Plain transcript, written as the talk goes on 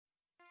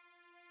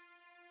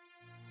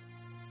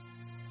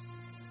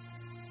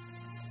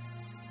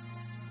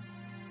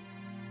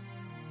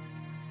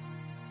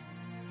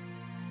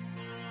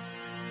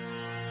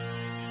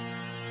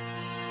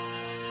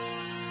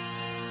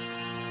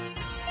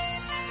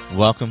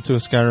Welcome to a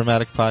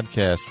Skyrimatic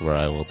podcast where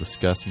I will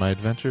discuss my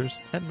adventures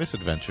and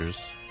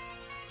misadventures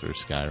through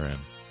Skyrim.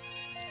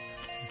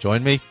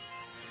 Join me.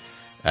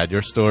 Add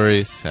your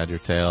stories, add your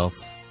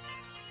tales.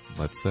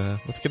 Let's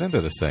get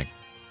into this thing.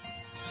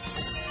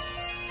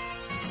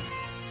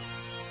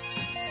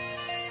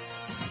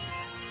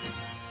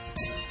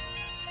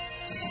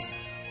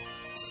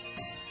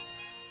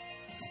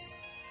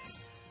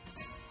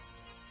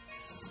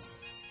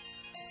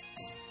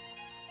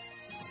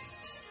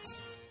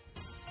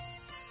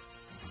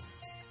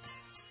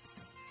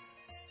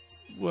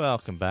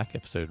 Welcome back,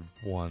 episode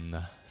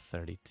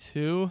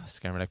 132,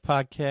 Skyrimatic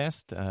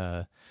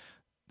podcast.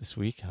 This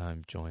week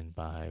I'm joined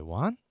by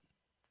Juan.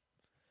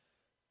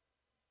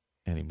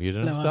 And he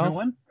muted himself.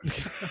 Everyone.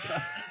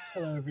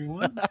 Hello,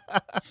 everyone.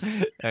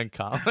 And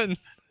Colin.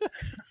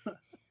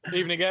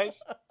 Evening, guys.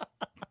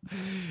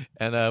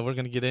 And we're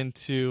going to get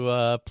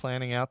into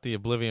planning out the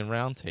Oblivion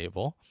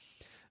Roundtable.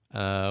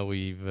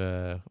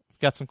 We've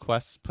got some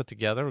quests put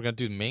together. We're going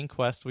to do the main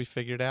quest we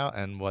figured out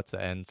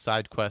and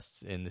side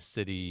quests in the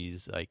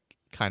cities, like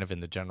kind of in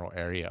the general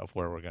area of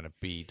where we're going to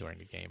be during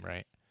the game,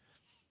 right?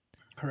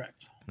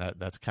 Correct.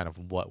 That's kind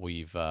of what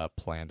we've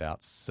planned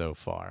out so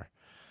far.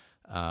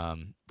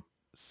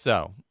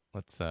 So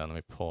let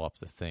me pull up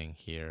the thing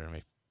here. Let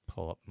me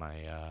pull up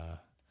my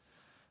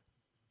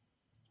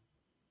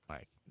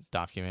my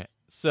document.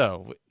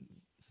 So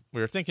we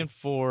were thinking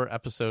for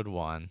episode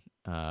 1,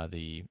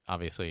 the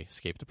obviously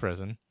escape the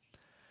prison.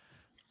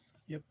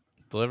 Yep.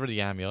 Deliver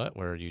the amulet,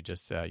 where you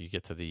just you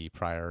get to the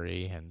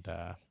Priory, and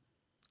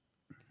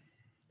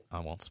I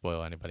won't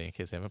spoil anybody in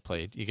case they haven't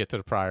played. You get to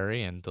the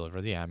Priory and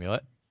deliver the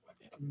amulet,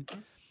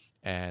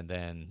 and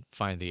then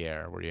find the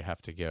heir, where you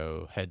have to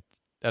go head.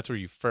 That's where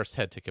you first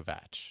head to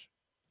Kvatch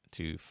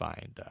to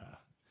find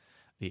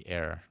the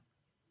heir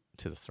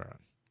to the throne.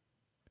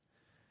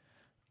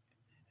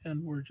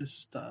 And we're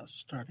just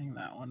starting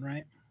that one,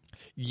 right?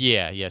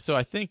 Yeah. So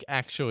I think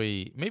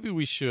actually maybe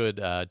we should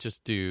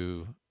just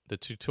do the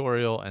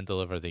tutorial and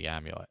deliver the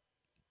amulet,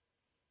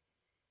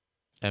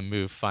 and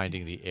move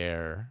finding the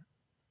heir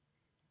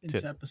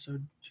into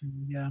episode 2.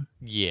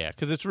 Yeah,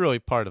 because it's really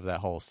part of that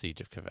whole Siege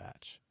of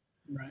Kvatch.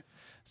 Right.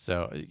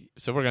 So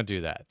we're going to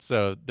do that.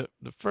 So the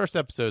first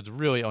episode's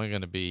really only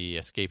going to be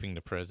escaping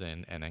the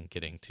prison and then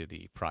getting to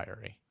the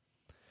Priory.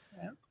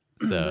 Yeah.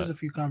 So there's a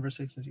few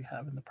conversations you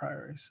have in the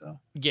Priory. So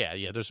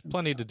yeah, there's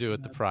plenty to do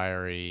at the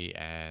Priory,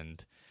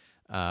 and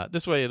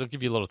this way it'll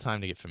give you a little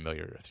time to get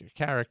familiar with your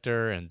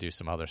character and do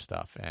some other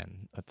stuff.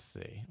 And let's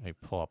see, let me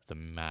pull up the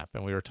map.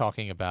 And we were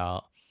talking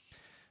about,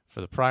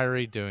 for the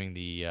Priory, doing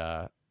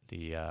the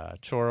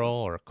Choral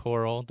or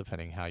Choral,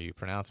 depending how you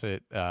pronounce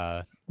it,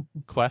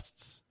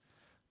 quests.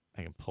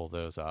 I can pull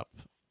those up.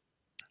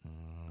 I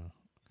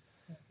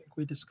think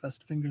we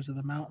discussed Fingers of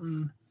the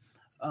Mountain.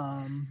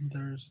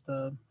 There's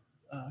the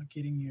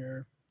getting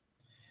your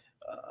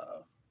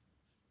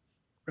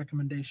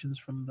recommendations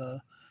from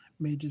the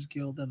Mages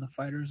Guild and the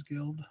Fighters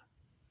Guild.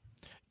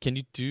 Can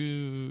you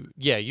do?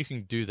 Yeah, you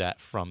can do that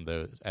from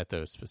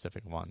those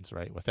specific ones,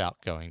 right?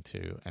 Without going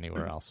to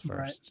anywhere else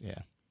first. Right.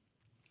 Yeah.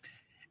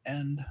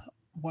 And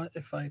what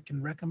if I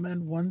can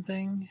recommend one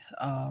thing?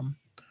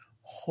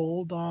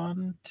 Hold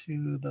on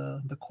to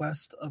the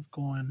quest of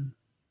going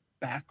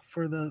back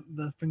for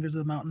the Fingers of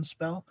the Mountain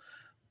spell,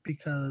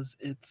 because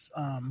it's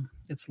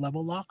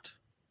level locked.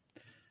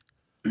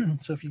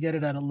 So if you get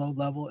it at a low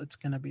level, it's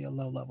going to be a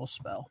low level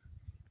spell.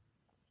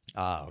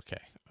 Ah, okay.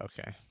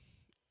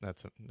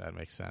 That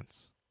makes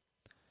sense.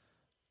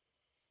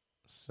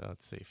 So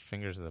let's see,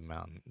 Fingers of the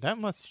Mountain. That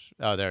much.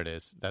 Oh, there it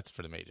is. That's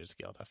for the Mages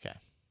Guild. Okay.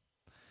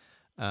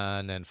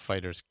 And then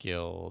Fighters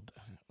Guild.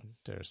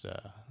 There's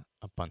a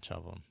bunch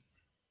of them.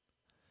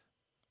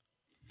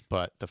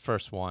 But the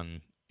first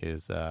one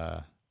is,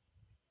 it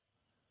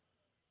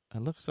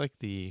looks like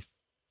the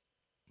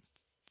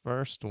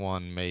first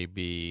one may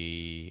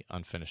be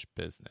Unfinished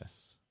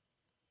Business,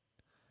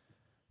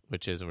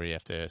 which is where you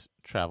have to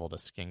travel to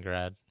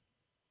Skingrad.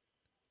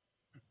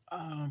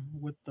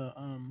 With the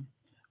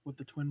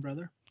twin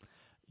brother.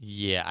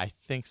 Yeah, I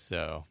think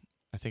so.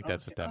 I think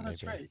that's what that may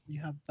that's be. right. You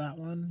have that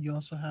one. You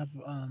also have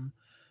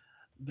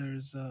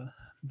there's the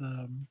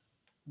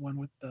one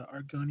with the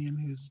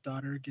Argonian whose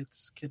daughter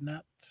gets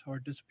kidnapped or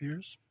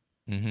disappears.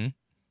 Mm-hmm.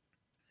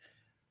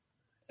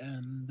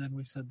 And then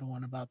we said the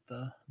one about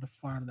the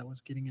farm that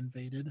was getting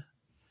invaded,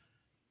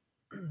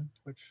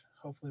 which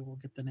hopefully we'll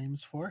get the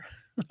names for.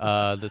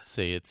 Let's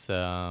see. It's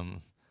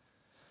the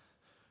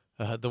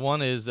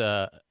one is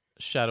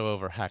Shadow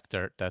over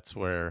Hackdirt. That's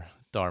where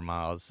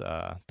Dharma's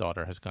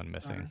daughter has gone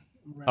missing.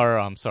 Right. Or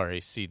I'm sorry,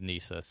 Seed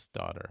Nisa's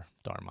daughter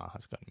Dharma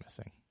has gone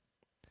missing.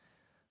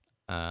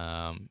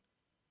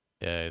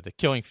 The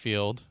Killing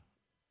Field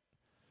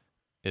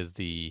is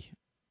the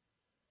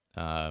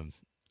Valis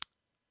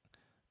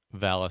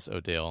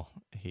Odile.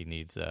 He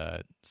needs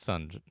a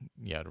son, to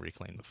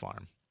reclaim the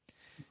farm.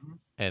 Mm-hmm.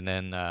 And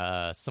then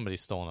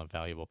somebody's stolen a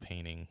valuable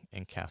painting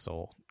in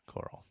Castle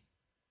Coral.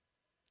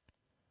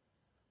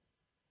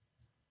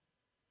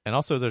 And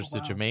also there's the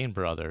Germain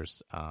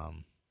brothers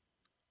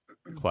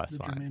quest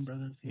the lines. Germain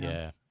brothers,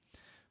 Yeah.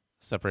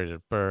 Separated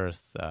at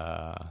Birth,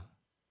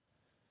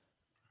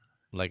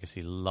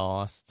 Legacy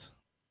Lost.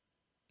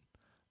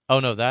 Oh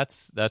no,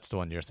 that's the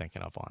one you're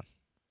thinking of on.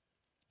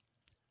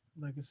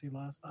 Legacy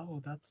Lost.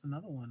 Oh, that's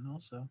another one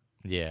also.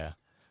 Yeah.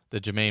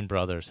 The Jermaine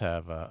brothers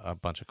have a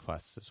bunch of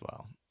quests as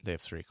well. They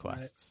have 3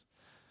 quests.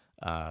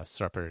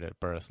 Separated at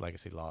Birth,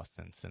 Legacy Lost,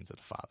 and Sins of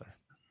the Father.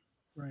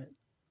 Right.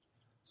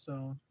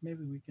 So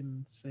maybe we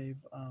can save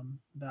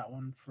that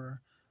one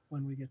for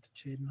when we get to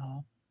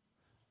Cheydinhal.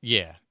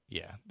 Yeah,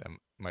 that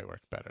might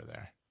work better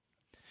there.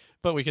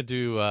 But we could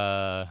do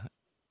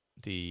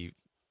the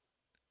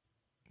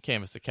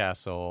Canvas the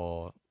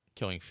Castle,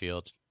 Killing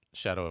Field,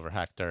 Shadow over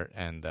Hector,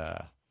 and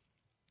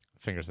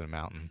Fingers of the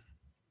Mountain.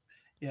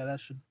 Yeah, that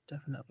should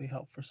definitely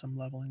help for some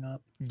leveling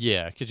up.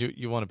 Yeah, because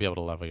you want to be able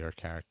to level your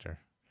character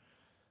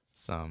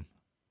some.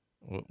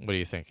 What are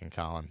you thinking,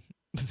 Colin?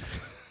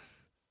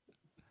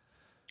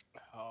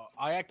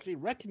 I actually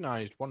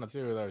recognized 1 or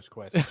 2 of those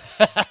quests.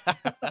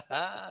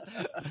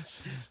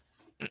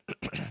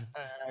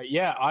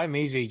 Yeah, I'm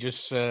easy.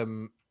 Just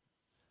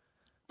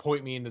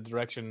point me in the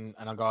direction,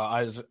 and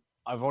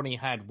I've only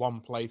had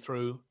 1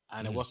 playthrough,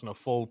 and it wasn't a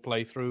full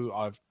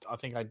playthrough. I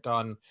think I'd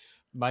done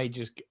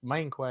Mage's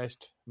main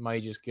quest,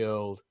 Mage's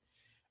Guild,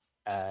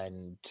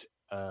 and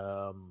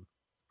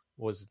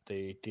was it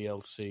the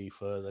DLC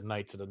for the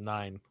Knights of the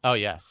Nine? Oh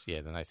yes,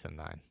 yeah, the Knights of the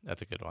Nine.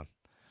 That's a good one.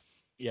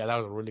 Yeah, that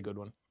was a really good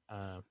one.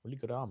 Really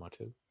good armor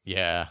too.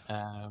 Yeah.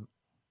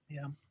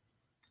 Yeah.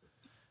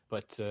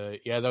 But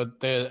yeah,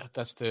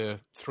 that's the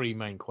 3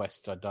 main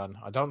quests I've done.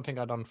 I don't think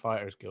I've done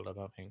Fighters Guild. I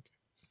don't think.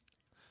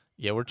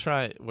 Yeah, we're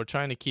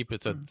trying to keep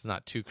it so it's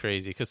not too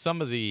crazy, because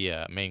some of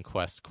the main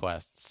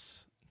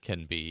quests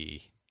can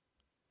be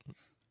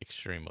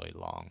extremely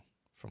long.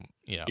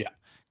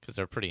 Because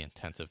they're pretty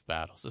intensive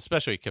battles,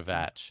 especially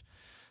Kvatch.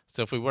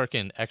 So if we work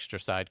in extra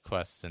side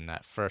quests in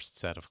that first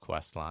set of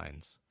quest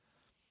lines,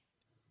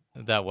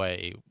 that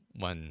way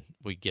when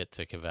we get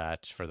to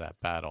Kvatch for that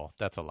battle,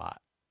 that's a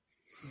lot.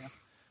 Yeah.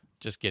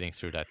 Just getting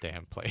through that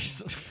damn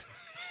place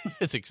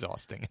is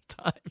exhausting at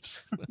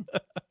times.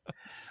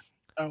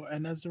 Oh,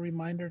 and as a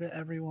reminder to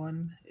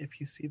everyone, if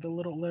you see the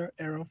little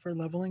arrow for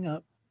leveling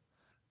up,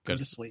 go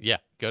to sleep. Yeah,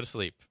 go to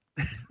sleep.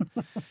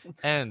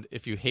 And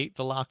if you hate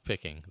the lock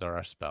picking, there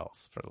are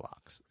spells for the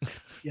locks.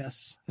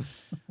 Yes.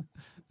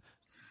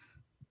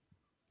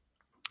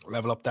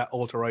 Level up that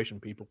alteration,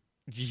 people.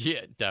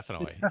 Yeah,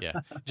 definitely. Yeah.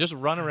 Just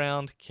run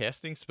around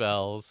casting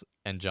spells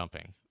and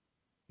jumping.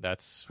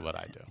 That's what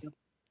I do.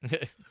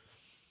 Yep.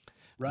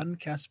 Run,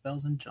 cast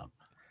spells, and jump.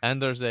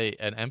 And there's an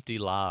empty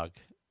log,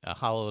 a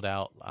hollowed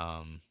out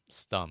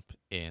stump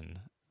in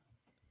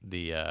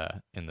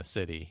the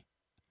city,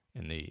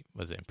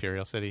 was it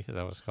Imperial City? Is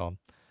that what it's called?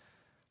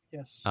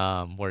 Yes.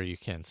 Where you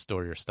can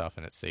store your stuff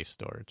and it's safe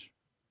storage.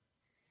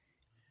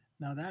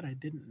 Now that I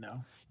didn't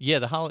know. Yeah,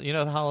 the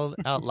hollowed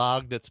out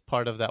log that's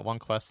part of that one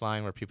quest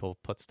line where people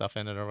put stuff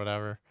in it or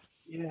whatever.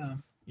 Yeah.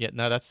 Yeah,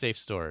 no, that's safe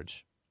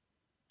storage.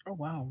 Oh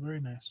wow, very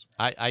nice.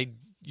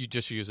 You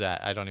just use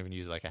that. I don't even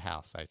use like a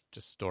house. I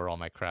just store all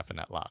my crap in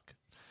that lock.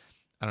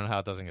 I don't know how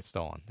it doesn't get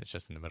stolen. It's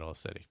just in the middle of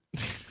the city.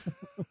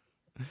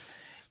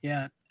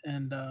 Yeah,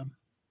 and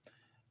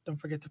don't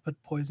forget to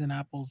put poison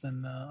apples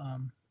in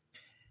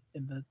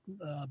the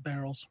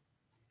barrels.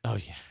 Oh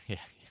yeah.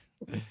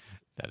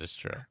 That is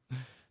true.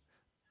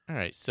 All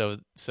right, so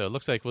it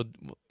looks like we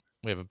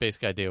have a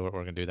basic idea what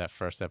we're going to do that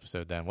first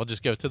episode. Then we'll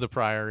just go to the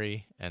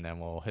Priory, and then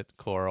we'll hit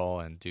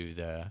Coral and do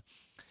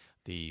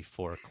the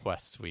 4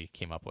 quests we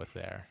came up with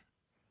there.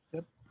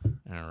 Yep.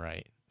 All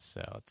right,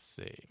 so let's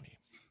see. Let me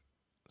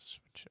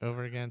switch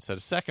over again. So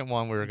the second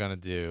one we were going to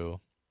do,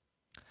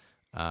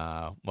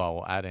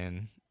 we'll add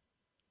in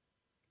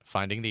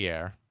Finding the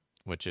Air,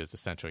 which is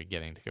essentially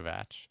getting to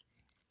Kvatch.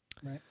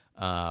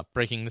 Right.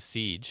 Breaking the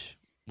Siege,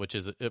 which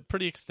is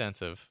pretty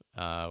extensive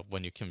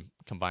when you can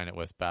combine it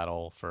with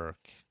Battle for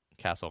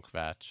Castle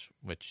Kvatch,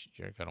 which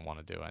you're going to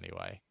want to do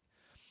anyway.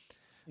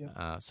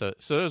 Yeah. So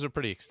those are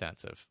pretty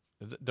extensive.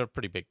 They're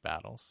pretty big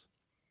battles.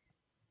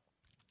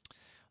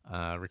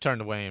 Return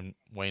to Wayne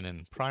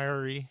and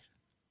Priory,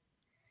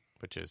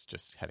 which is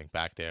just heading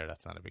back there.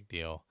 That's not a big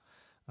deal.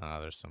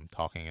 There's some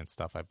talking and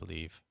stuff, I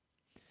believe.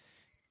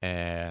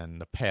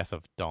 And the Path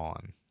of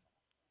Dawn.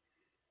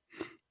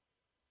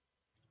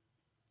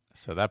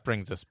 So that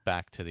brings us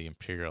back to the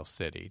Imperial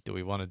City. Do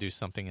we want to do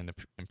something in the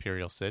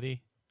Imperial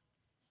City?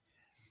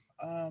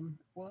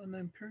 Well, in the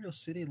Imperial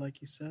City,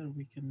 like you said,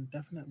 we can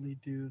definitely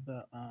do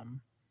the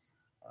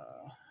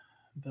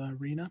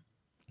arena.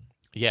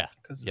 Yeah.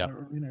 Because the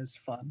arena is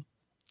fun.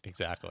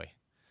 Exactly.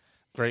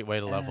 Great way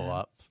to level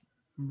up.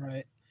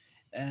 Right.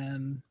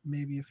 And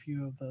maybe a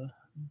few of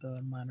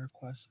the minor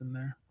quests in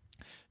there.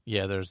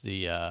 Yeah, there's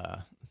the,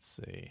 let's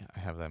see, I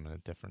have them in a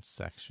different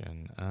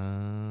section.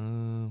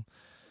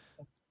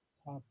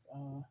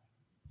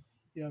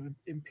 You have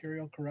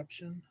Imperial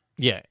Corruption.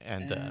 Yeah,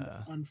 and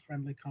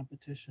Unfriendly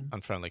Competition.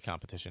 Unfriendly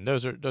Competition.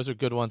 Those are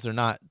good ones. They're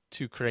not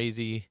too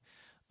crazy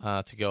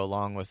to go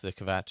along with the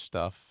Kvatch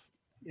stuff.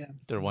 Yeah,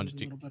 they're ones a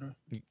little bit of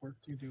work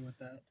to do with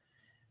that.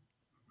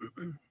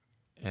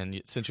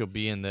 And since you'll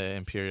be in the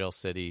Imperial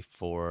City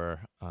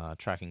for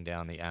tracking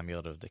down the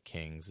Amulet of the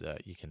Kings,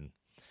 you can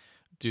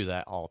do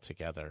that all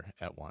together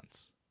at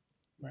once.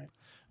 Right.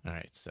 All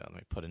right, so let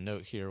me put a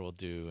note here. We'll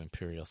do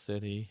Imperial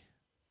City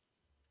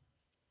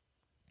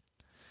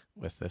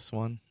with this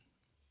one.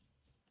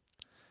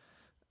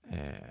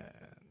 And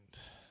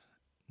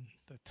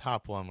the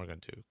top one, we're going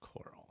to do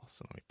Coral.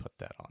 So let me put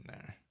that on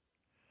there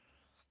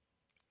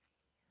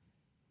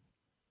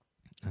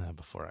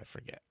before I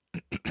forget.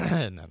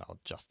 And then I'll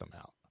adjust them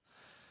out.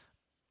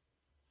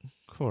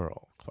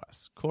 Coral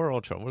Quest. Coral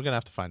Troll. We're going to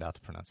have to find out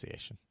the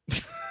pronunciation.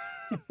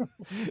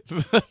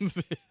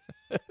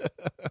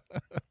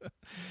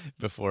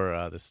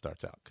 Before this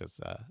starts out, because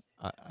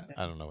I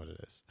don't know what it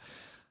is.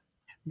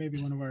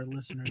 Maybe one of our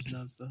listeners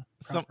knows the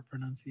proper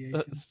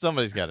pronunciation.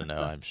 Somebody's got to know,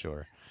 I'm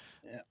sure.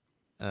 Yeah.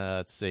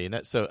 Let's see.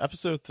 So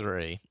episode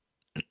 3,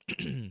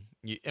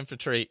 you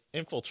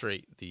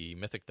infiltrate the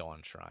Mythic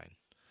Dawn Shrine,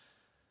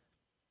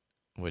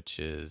 which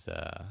is,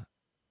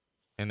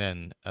 and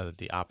then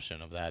the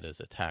option of that is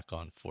attack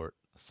on Fort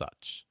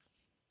Such,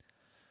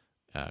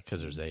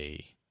 because there's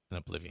an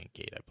Oblivion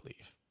Gate, I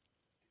believe.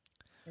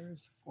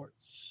 Where's Fort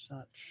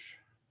Such?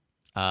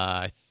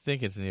 I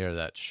think it's near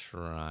that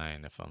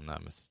shrine, if I'm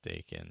not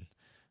mistaken.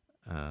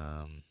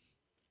 I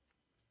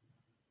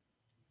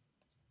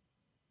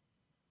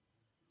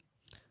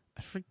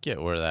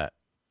forget where that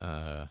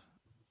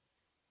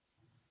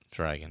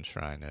dragon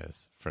shrine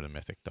is for the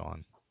Mythic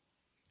Dawn.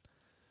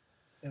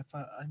 If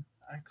I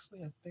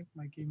think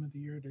my Game of the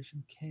Year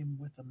edition came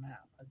with a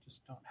map. I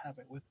just don't have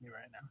it with me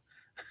right now.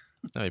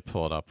 Let me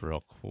pull it up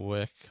real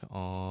quick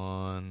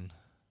on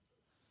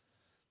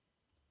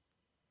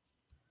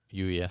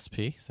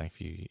UESP. Thank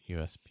you,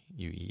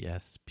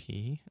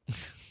 UESP.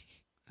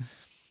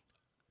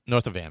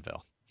 North of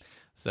Anvil.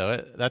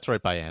 So that's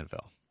right by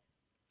Anvil.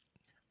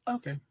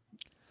 Okay.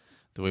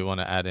 Do we want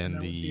to add in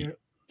the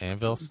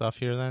Anvil stuff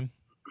here then?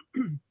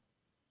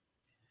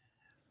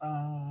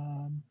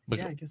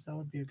 Yeah, I guess that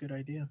would be a good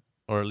idea.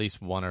 Or at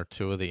least one or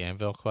two of the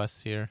Anvil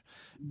quests here.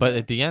 But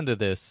at the end of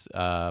this,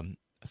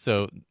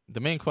 so the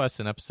main quest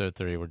in episode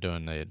 3, we're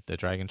doing the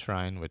Dragon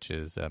Shrine, which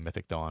is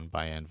Mythic Dawn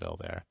by Anvil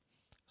there.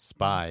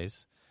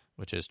 Spies,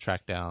 which is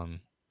track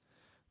down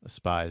the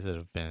spies that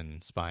have been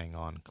spying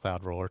on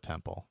Cloud Roller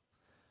Temple.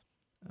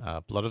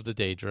 Blood of the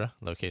Daedra,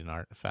 locate an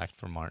artifact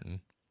for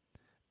Martin.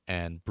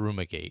 And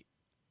Bruma Gate,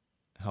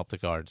 help the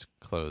guards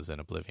close an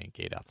Oblivion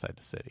Gate outside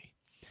the city.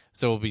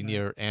 So we'll be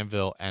near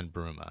Anvil and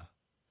Bruma.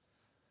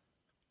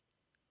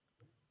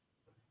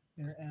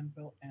 Near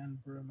Anvil and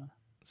Bruma.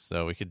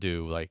 So we could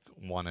do like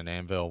one in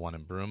Anvil, one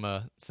in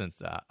Bruma.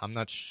 Since I'm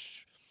not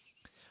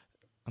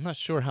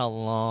sure how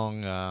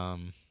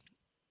long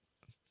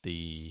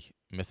the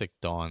Mythic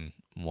Dawn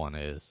one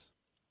is.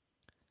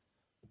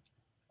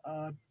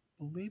 I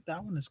believe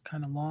that one is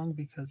kind of long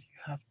because you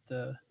have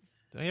to.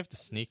 Don't you have to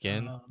sneak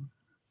in?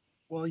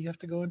 Well, you have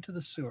to go into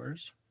the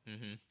sewers.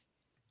 Mm-hmm.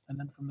 And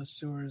then from the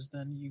sewers,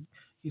 then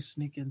you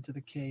sneak into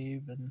the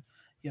cave, and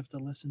you have to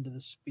listen to the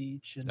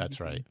speech. And that's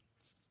right.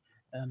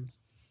 And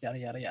yada,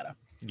 yada, yada.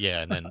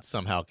 Yeah, and then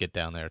somehow get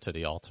down there to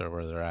the altar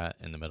where they're at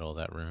in the middle of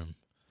that room,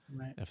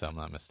 right? If I'm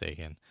not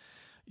mistaken.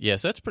 Yeah,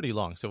 so that's pretty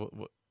long.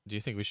 So do you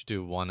think we should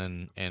do one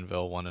in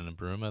Anvil, one in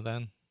Bruma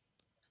then?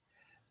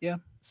 Yeah.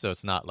 So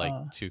it's not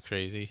like too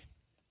crazy?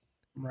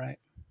 Right.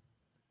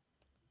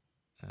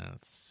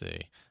 Let's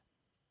see.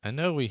 I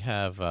know we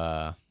have...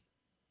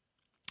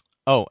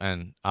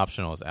 and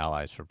optional is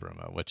allies for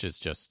Bruma, which is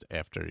just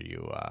after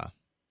you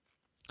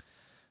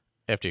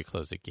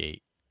close the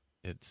gate.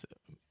 It's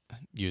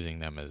using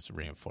them as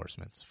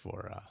reinforcements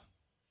for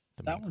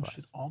the main That one quest.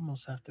 should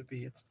almost have to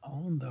be its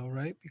own, though,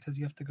 right? Because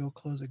you have to go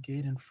close a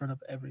gate in front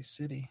of every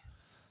city.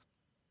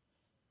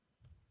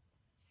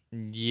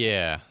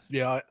 Yeah.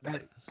 Yeah,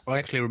 I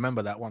actually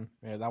remember that one.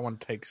 Yeah, that one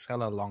takes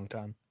hella long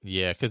time.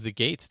 Yeah, because the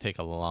gates take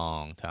a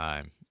long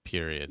time,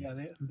 period. Yeah,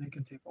 they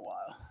can take a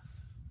while.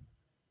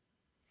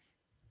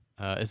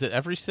 Is it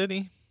every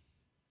city?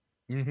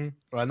 Mm-hmm.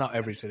 Well, not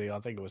every city. I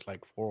think it was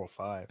like 4 or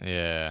 5.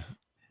 Yeah.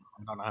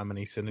 I don't know how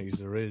many cities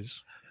there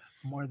is.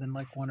 More than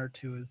like 1 or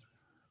 2 is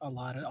a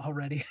lot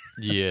already.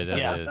 Yeah,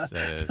 that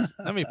is.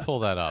 Let me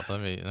pull that up.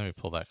 Let me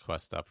pull that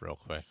quest up real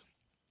quick.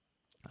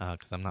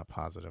 Because I'm not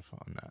positive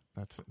on that.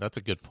 That's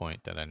a good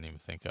point that I didn't even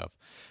think of.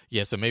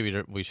 Yeah, so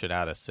maybe we should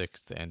add a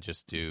 6th and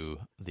just do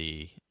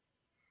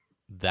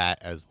that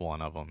as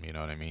one of them. You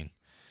know what I mean?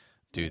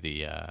 Do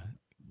the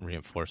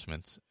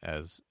reinforcements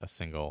as a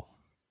single.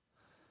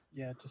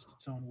 Yeah, just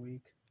its own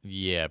week.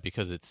 Yeah,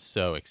 because it's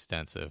so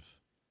extensive.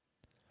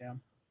 Yeah.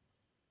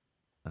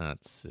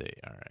 Let's see.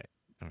 All right.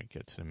 Let me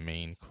go to the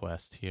main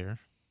quest here.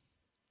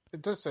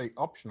 It does say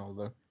optional,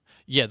 though.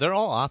 Yeah, they're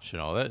all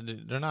optional.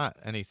 They're not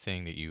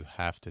anything that you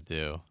have to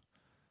do.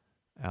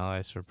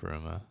 Allies for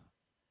Bruma.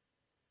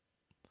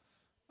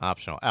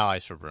 Optional.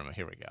 Allies for Bruma.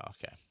 Here we go.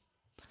 Okay.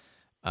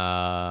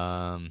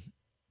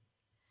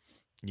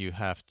 You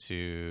have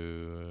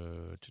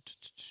to...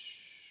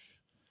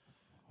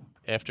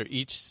 After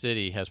each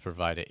city has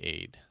provided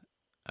aid.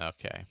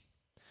 Okay.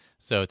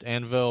 So it's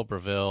Anvil,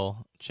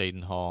 Breville,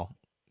 Cheydinhal,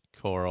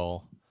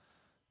 Coral,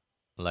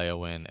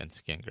 Leowyn, and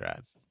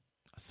Skingrad.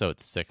 So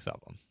it's 6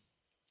 of them.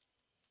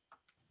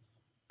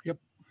 Yep.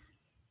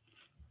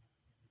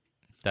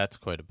 That's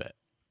quite a bit.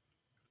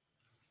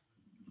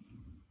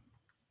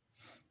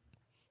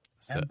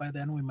 So, And by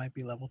then we might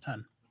be level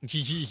 10.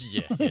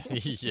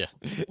 yeah,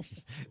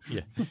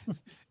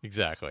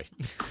 exactly.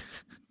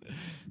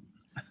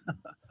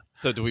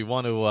 So do we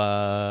want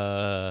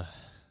to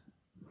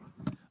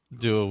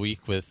do a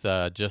week with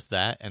just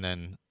that and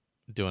then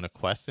doing a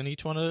quest in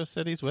each one of those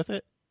cities with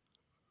it?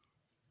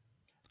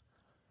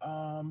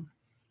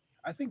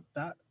 I think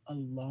that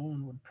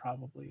alone would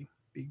probably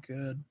be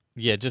good.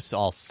 Yeah, just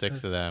all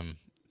 6 of them.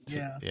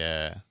 Yeah.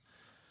 Yeah.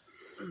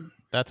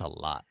 That's a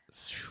lot.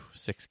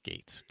 6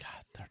 gates.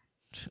 God,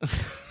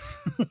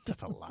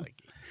 that's a lot of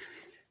gates.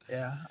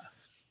 Yeah.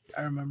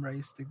 I remember I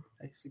used to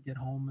get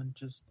home and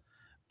just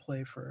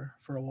play for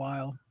a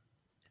while.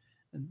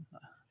 And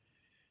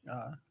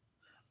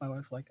my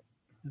wife like,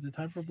 is it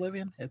time for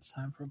Oblivion? It's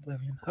time for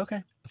Oblivion.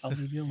 Okay, I'll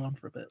leave you alone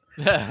for a bit.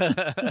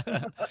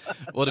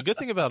 Well, the good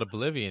thing about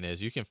Oblivion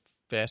is you can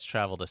fast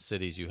travel to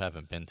cities you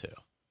haven't been to.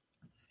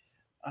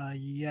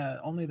 Yeah,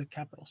 only the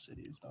capital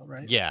cities, though,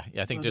 right? Yeah,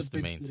 I think Or just the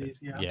big main cities,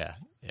 cities. yeah.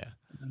 Yeah.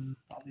 And then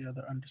all the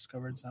other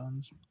undiscovered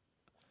zones.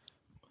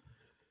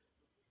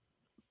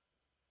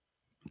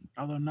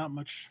 Although not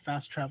much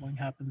fast traveling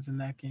happens in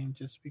that game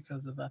just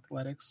because of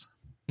athletics.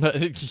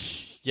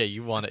 Yeah,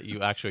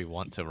 you actually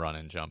want to run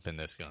and jump in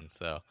this gun,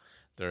 so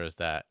there is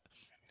that,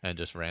 and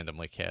just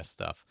randomly cast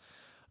stuff.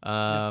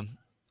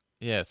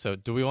 Yeah, so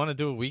do we want to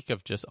do a week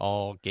of just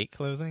all gate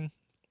closing?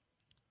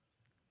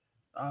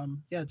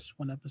 Yeah, just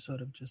one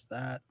episode of just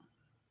that.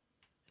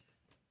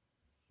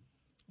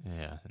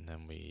 Yeah, and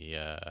then we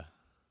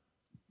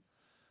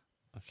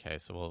okay,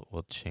 so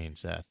we'll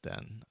change that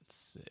then. Let's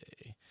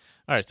see.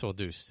 All right, so we'll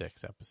do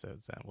 6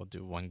 episodes then. We'll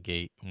do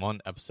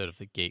one episode of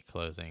the gate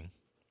closing.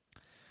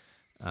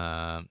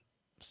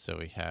 So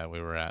we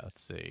were at,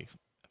 let's see,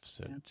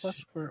 episode. Yeah,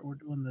 plus we're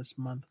doing this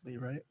monthly,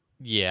 right?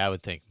 Yeah, I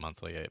would think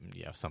monthly.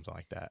 Yeah, something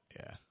like that.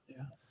 Yeah.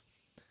 Yeah.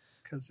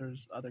 Because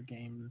there's other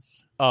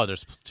games. Oh,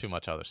 there's too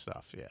much other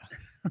stuff. Yeah.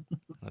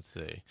 Let's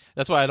see.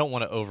 That's why I don't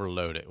want to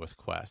overload it with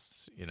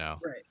quests.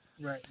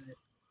 Right.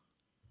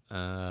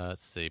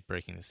 Let's see.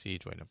 Breaking the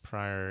Siege, Waiting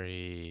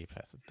Priory,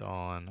 Path of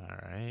Dawn.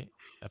 All right.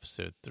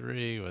 Episode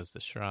 3 was the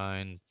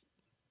Shrine.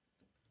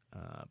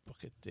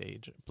 Book of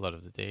Daedra, Blood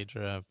of the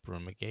Daedra,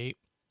 Bruma Gate.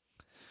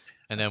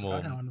 And then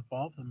we'll. How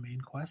involved the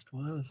main quest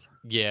was.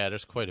 Yeah,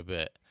 there's quite a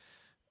bit.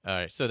 All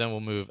right, so then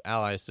we'll move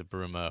Allies to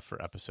Bruma for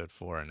episode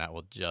 4, and that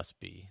will just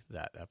be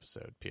that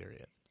episode,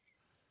 period.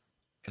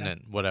 Okay. And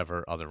then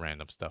whatever other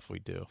random stuff we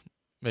do.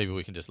 Maybe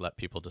we can just let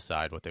people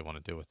decide what they want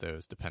to do with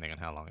those, depending on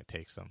how long it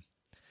takes them.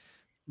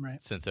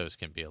 Right. Since those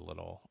can be a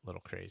little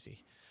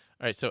crazy.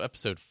 All right, so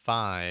episode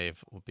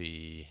 5 will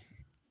be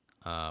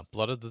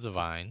Blood of the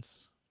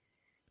Divines,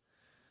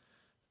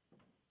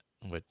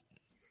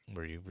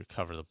 where you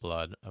recover the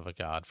blood of a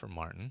god for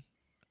Martin.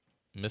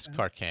 Miss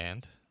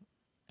Karkand,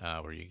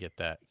 where you get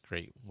that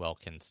great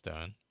Welkin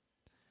stone.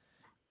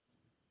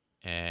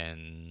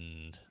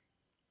 And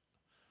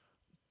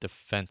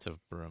Defense of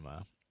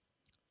Bruma.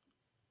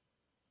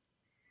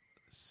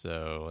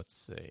 So let's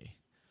see.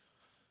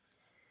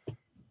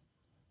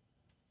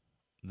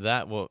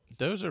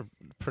 Those are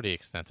pretty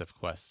extensive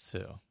quests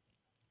too.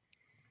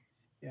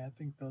 Yeah, I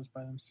think those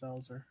by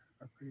themselves are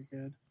pretty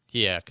good.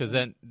 Yeah, because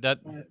then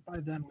by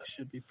then we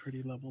should be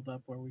pretty leveled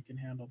up where we can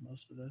handle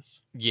most of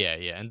this. Yeah,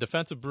 and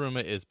Defense of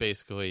Bruma is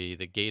basically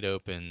the gate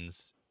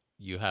opens,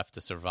 you have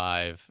to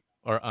survive,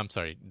 or I'm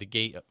sorry, the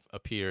gate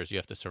appears, you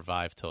have to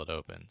survive till it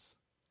opens.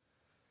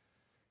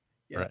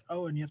 Yeah. Right.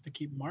 Oh, and you have to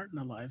keep Martin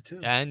alive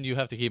too. And you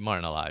have to keep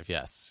Martin alive,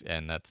 yes,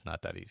 and that's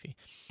not that easy.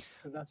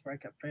 Because that's where I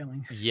kept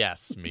failing.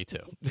 Yes, me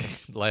too.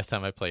 The last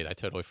time I played, I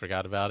totally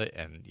forgot about it,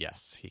 and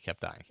yes, he kept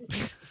dying.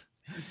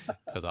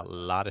 Because a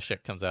lot of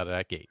shit comes out of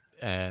that gate.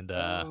 And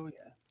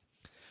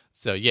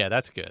so yeah,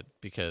 that's good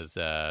because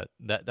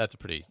that's a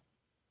pretty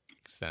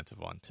extensive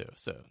one too.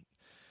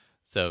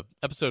 So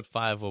episode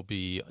 5 will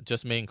be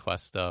just main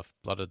quest stuff: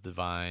 Blood of the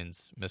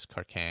Divines, Miss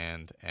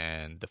Karkand,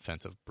 and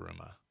Defense of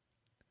Bruma.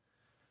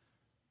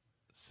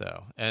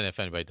 So, and if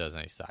anybody does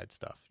any side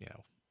stuff,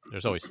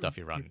 there's always stuff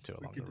you run into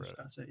along the road.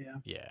 It,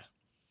 yeah.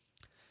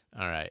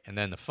 All right, and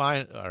then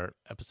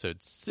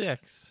episode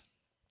 6.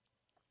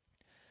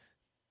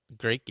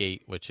 Great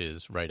Gate, which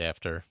is right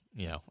after,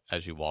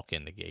 as you walk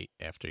in the gate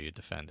after you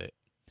defend it.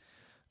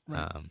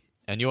 Right.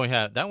 And you only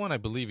have that one. I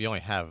believe you only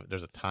have.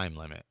 There's a time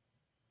limit.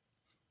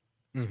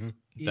 Mm-hmm.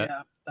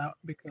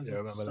 Because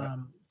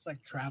it's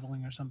like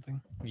traveling or something.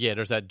 Yeah,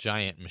 there's that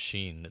giant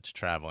machine that's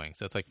traveling,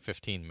 so it's like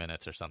 15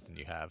 minutes or something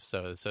you have.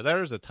 So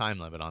there's a time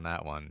limit on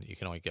that one. You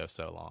can only go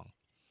so long.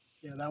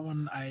 Yeah, that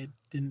one I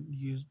didn't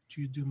use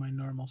to do my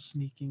normal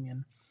sneaking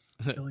and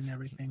killing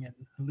everything and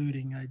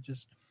looting. I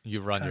just I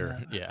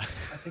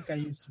think I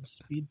used some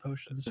speed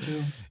potions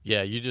too.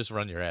 Yeah, you just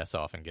run your ass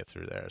off and get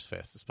through there as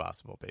fast as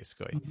possible,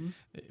 basically,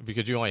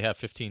 because you only have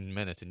 15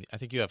 minutes, and I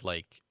think you have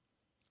like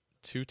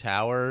 2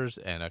 towers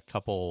and a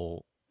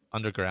couple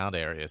underground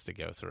areas to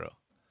go through.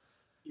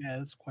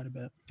 Yeah, it's quite a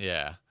bit.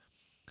 Yeah.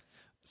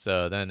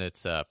 So then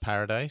it's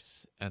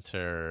Paradise.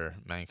 Enter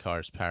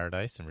Mankar's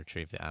Paradise and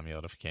retrieve the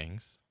Amulet of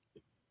Kings.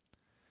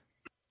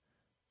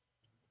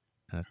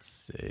 Let's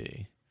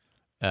see.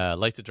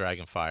 Light the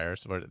Dragon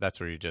Fires. That's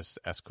where you just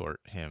escort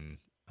him.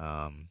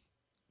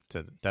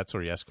 That's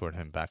where you escort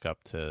him back up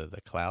to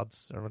the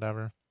clouds or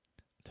whatever.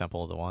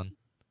 Temple of the One.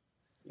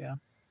 Yeah.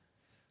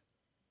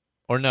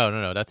 Or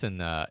no. That's in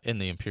the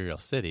Imperial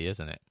City,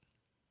 isn't it?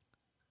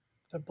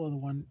 Temple of the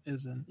One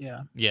is in,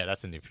 yeah. Yeah,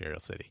 that's in the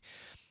Imperial City.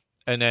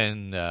 And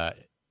then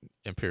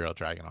Imperial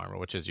Dragon Armor,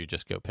 which is you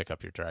just go pick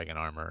up your dragon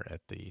armor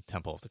at the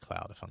Temple of the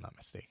Cloud, if I'm not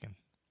mistaken.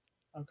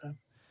 Okay.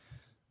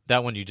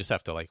 That one you just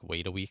have to like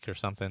wait a week or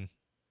something.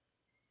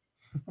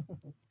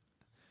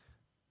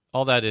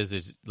 All that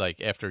is like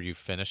after you've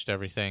finished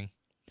everything,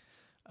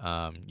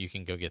 you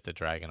can go get the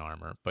dragon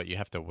armor, but you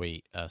have to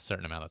wait a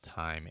certain amount of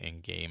time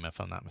in game,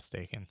 if I'm not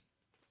mistaken.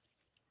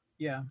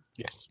 Yeah.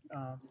 Yes.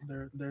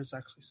 There's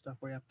actually stuff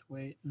where you have to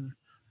wait, and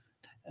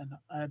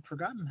I had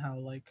forgotten how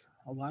like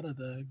a lot of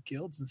the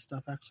guilds and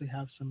stuff actually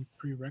have some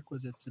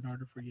prerequisites in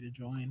order for you to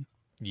join.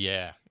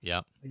 Yeah.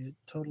 It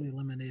totally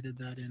eliminated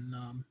that in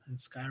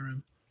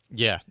Skyrim.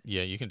 Yeah.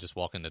 You can just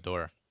walk in the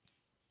door.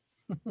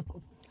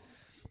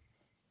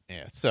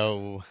 Yeah.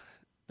 So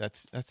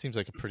that seems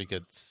like a pretty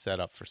good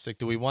setup for Sick.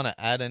 Do we want to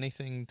add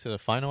anything to the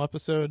final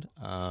episode?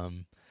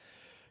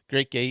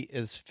 Great Gate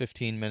is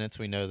 15 minutes.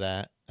 We know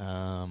that.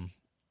 And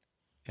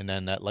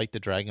then that Light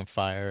the Dragon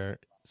Fire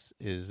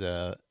is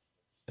a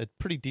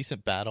pretty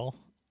decent battle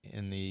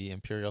in the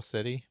Imperial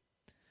City.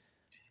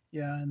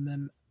 Yeah, and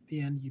then at the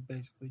end you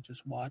basically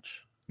just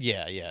watch.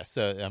 Yeah.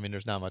 So I mean,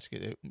 there's not much.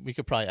 We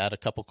could probably add a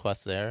couple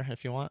quests there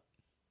if you want.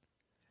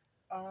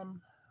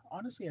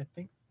 Honestly, I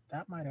think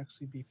that might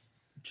actually be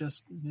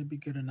it'd be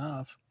good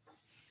enough.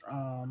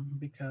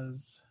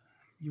 Because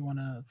you want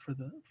to for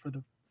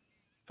the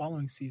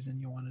following season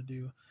you want to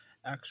do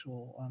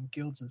actual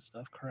guilds and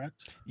stuff,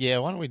 correct? Yeah.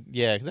 Why don't we?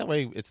 Yeah, 'cause that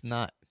way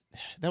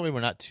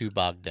we're not too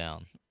bogged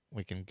down.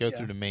 We can go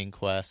through the main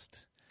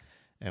quest,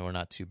 and we're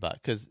not too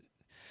bogged because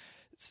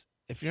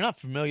if you're not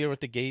familiar with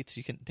the gates,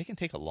 they can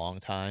take a long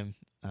time.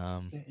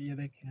 Yeah,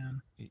 they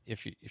can.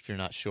 If you're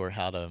not sure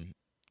how to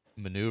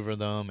maneuver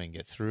them and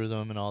get through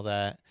them and all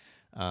that.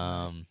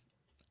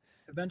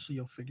 Eventually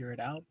you'll figure it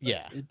out.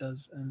 Yeah, it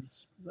does,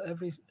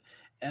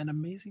 and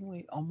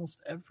amazingly,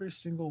 almost every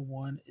single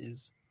one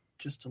is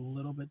just a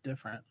little bit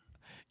different.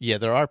 Yeah,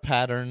 there are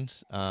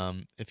patterns.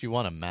 If you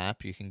want a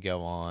map, you can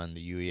go on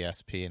the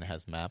UESP and it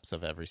has maps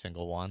of every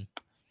single one.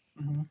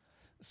 Mm-hmm.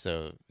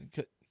 So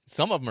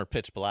some of them are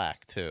pitch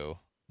black too,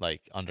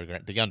 like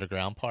the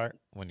underground part.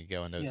 When you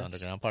go in those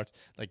underground parts,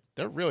 like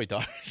they're really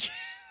dark.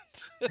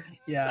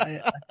 Yeah,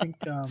 I think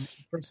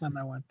first time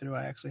I went through,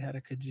 I actually had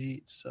a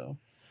Khajiit, so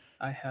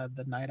I had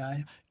the Night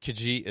Eye.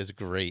 Khajiit is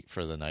great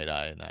for the Night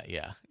Eye, and that,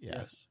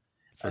 yes,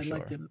 for sure.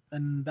 Liked it,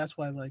 and that's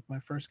why like my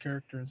first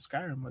character in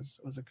Skyrim was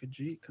a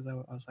Khajiit, because I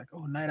was like,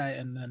 oh, Night Eye,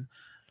 and then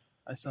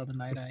I saw the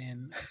Night Eye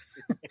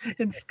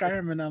in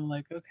Skyrim, and I'm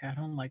like, okay, I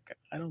don't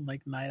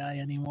like Night Eye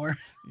anymore.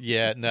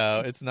 Yeah,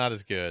 no, it's not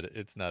as good.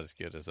 It's not as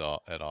good at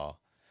all.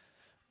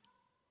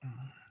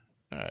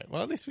 All right.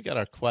 Well, at least we got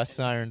our quests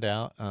ironed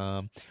out.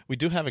 We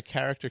do have a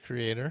character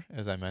creator,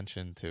 as I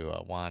mentioned to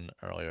Juan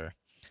earlier.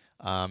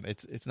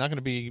 It's not going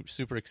to be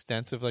super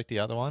extensive like the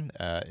other one.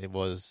 It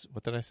was,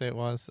 what did I say it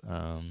was?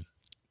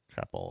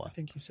 Crapola. I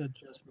think you said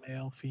just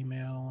male,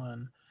 female,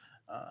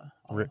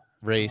 and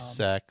race,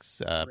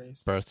 sex,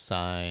 race. birth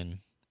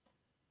sign,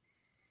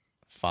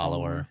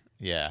 follower.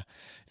 Yeah.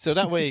 So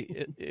that way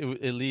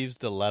it leaves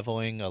the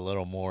leveling a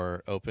little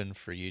more open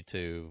for you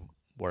to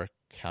work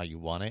how you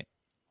want it.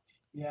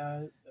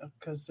 Yeah,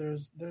 because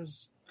there's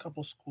a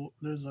couple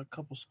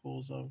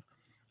schools of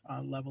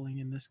leveling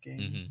in this game.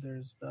 Mm-hmm.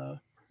 There's the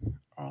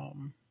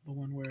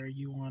one where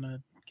you want to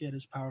get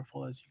as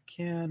powerful as you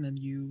can, and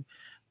you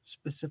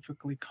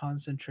specifically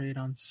concentrate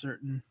on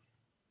certain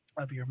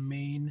of your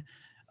main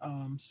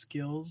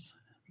skills,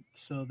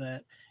 so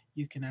that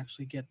you can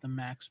actually get the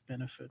max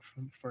benefit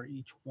for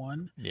each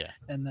one. Yeah.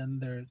 And then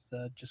there's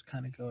just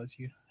kind of go as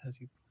you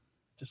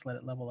just let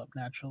it level up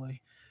naturally,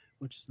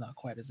 which is not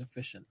quite as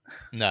efficient.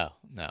 No.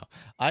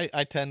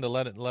 I tend to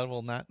let it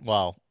level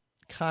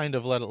kind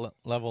of let it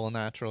level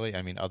naturally.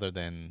 I mean, other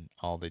than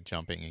all the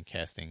jumping and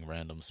casting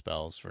random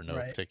spells for no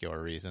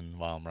particular reason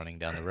while I'm running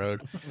down the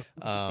road.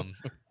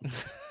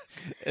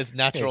 It's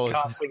natural.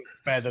 Casting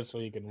feathers so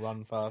you can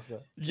run faster.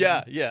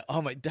 Yeah.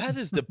 Oh my, that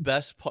is the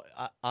best part.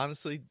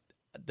 Honestly,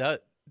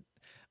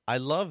 I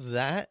love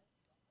that.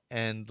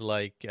 And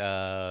like,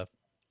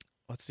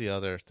 what's the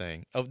other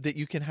thing? Oh, that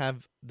you can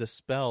have the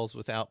spells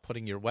without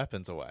putting your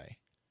weapons away.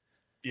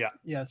 Yeah.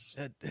 Yes.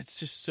 It's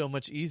just so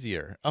much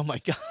easier. Oh my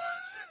god,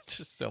 it's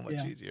just so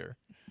much easier.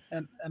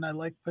 And I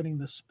like putting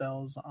the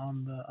spells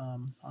on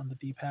the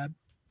D-pad.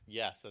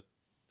 Yes,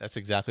 that's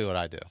exactly what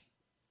I do.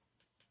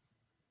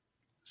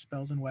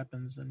 Spells and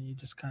weapons, and you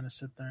just kind of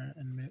sit there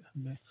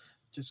and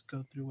just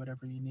go through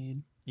whatever you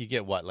need. You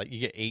get what? Like you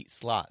get 8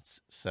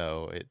 slots,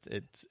 so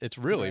it's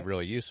really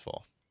really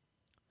useful.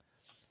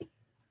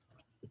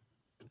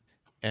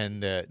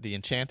 And the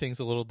enchanting's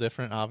a little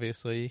different,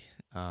 obviously.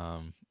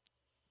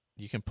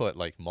 You can put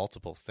like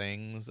multiple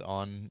things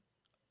on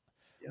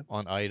Yep.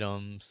 on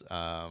items.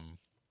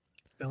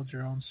 Build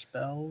your own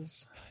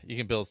spells. You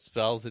can build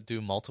spells that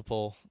do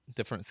multiple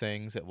different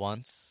things at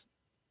once.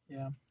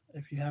 Yeah.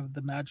 If you have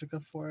the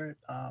magicka for it,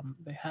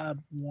 they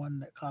had one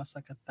that cost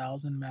like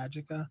 1,000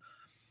 magicka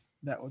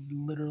that would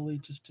literally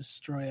just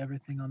destroy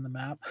everything on the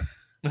map.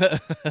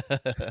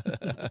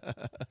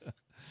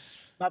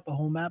 Not the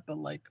whole map, but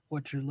like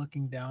what you're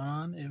looking down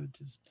on. It would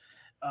just,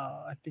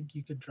 I think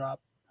you could drop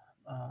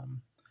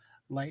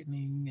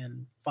lightning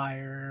and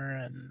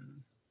fire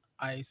and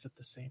ice at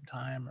the same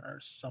time or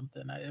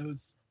something. It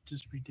was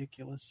just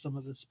ridiculous. Some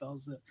of the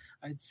spells that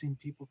I'd seen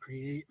people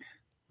create.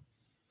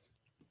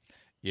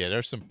 Yeah,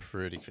 there's some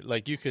pretty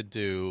like you could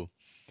do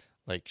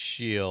like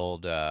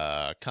shield,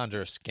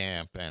 conjure a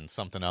scamp, and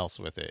something else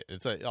with it.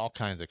 It's like all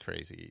kinds of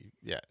crazy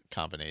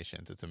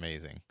combinations. It's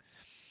amazing.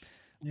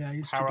 Yeah, I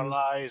used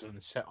Paralyze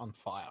and set on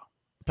fire.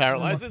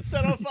 Paralyze and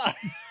set on fire.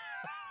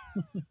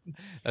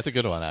 That's a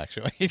good one,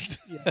 actually.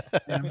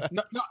 Yeah.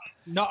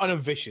 Not in a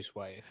vicious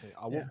way.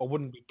 I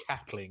wouldn't be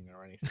cackling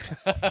or anything.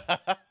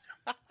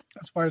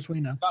 As far as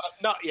we know.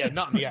 Not yet.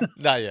 Not yet,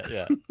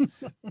 yeah.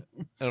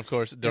 And of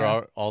course, there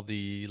are all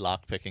the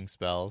lock-picking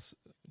spells,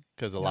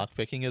 because the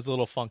lock-picking is a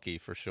little funky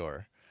for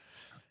sure.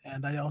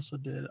 And I also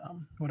did,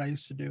 what I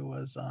used to do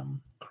was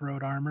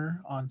corrode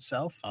armor on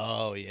self.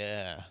 Oh,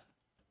 yeah.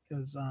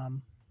 Because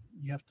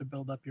you have to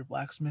build up your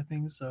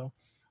blacksmithing, so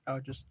I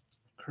would just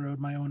corrode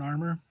my own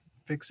armor,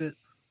 fix it,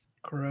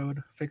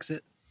 corrode, fix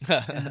it,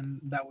 and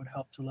that would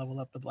help to level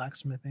up the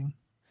blacksmithing.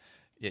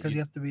 Because you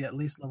have to be at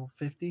least level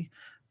 50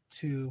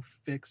 to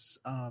fix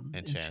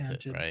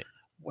enchanted right?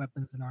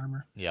 weapons and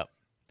armor. Yep.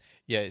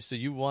 Yeah, so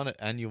you want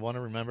to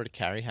remember to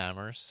carry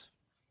hammers.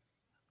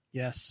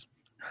 Yes.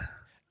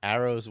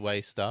 Arrows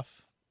weigh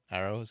stuff.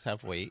 Arrows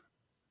have weight.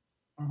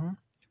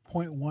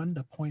 0.1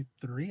 to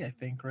 0.3, I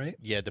think, right?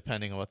 Yeah,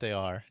 depending on what they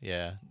are.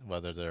 Yeah,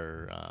 whether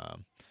they're I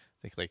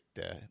think like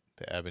the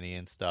ebony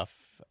and stuff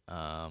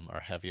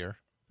are heavier,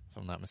 if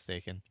I'm not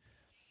mistaken.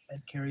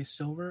 That carries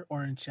silver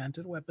or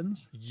enchanted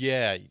weapons.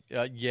 Yeah.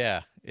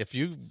 If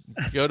you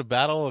go to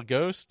battle a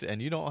ghost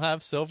and you don't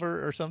have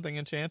silver or something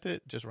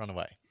enchanted, just run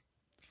away,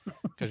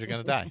 because you're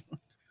gonna die.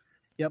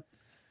 Yep.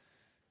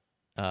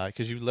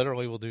 Because you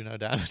literally will do no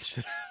damage.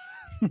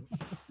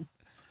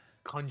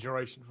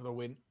 Conjuration for the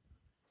win.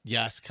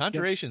 Yes,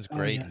 Conjuration's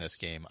great in this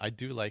game. I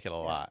do like it a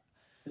lot.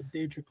 The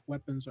Daedric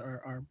weapons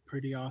are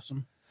pretty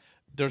awesome.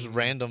 There's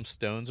random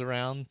stones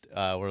around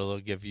where they'll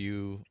give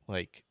you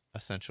like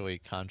essentially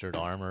conjured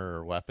armor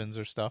or weapons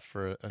or stuff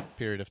for a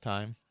period of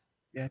time.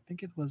 Yeah, I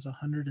think it was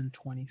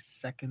 120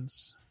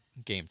 seconds.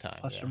 Game time.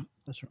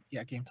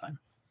 Game time.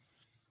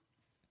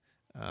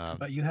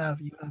 But you have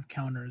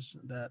counters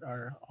that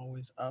are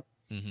always up,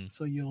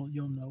 so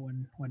you'll know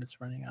when it's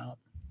running out.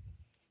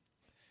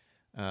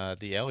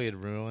 The Iliad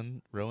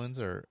ruins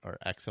are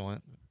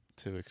excellent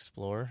to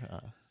explore.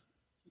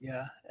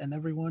 Yeah, and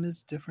everyone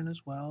is different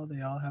as well.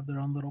 They all have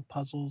their own little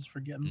puzzles for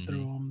getting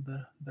through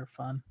them. They're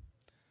fun.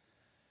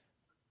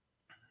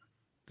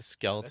 The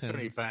skeletons. That's the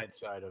really bad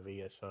side of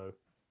ESO.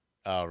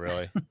 Oh,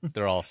 really?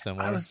 They're all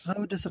similar. I was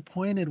so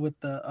disappointed with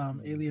the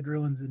Iliad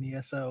ruins in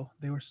ESO.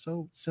 They were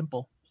so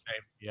simple.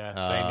 Same.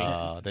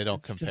 They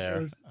don't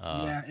compare.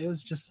 It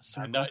was just a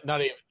circle.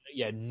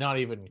 Not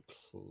even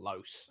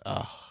close.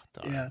 Oh,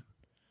 darn. Yeah.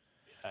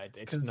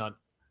 It's not.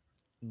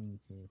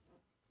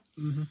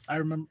 I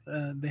remember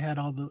they had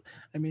all the.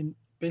 I mean,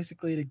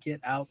 basically, to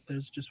get out,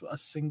 there's just a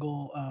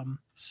single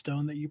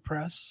stone that you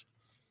press,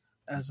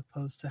 as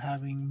opposed to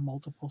having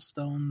multiple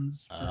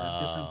stones for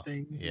different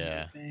things.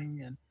 Yeah.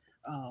 And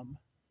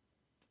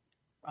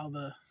all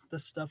the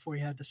stuff where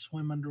you had to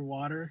swim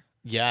underwater.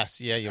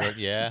 Yes. Yeah.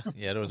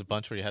 There was a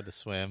bunch where you had to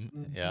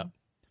swim. Yeah.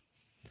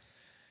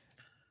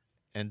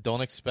 And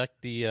don't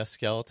expect the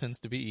skeletons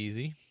to be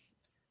easy.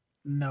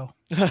 No.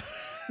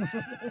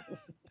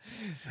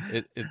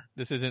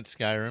 This isn't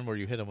Skyrim where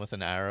you hit them with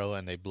an arrow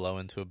and they blow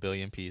into a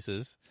billion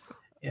pieces.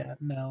 Yeah,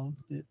 no.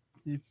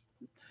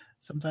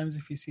 Sometimes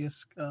if you see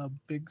a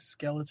big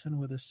skeleton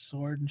with a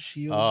sword and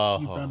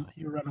shield,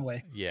 you run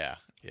away. Yeah.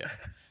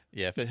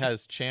 If it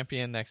has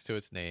champion next to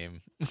its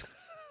name,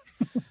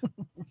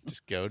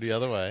 just go the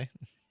other way.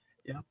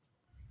 Yep.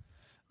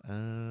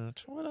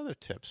 What other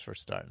tips for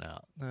starting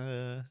out?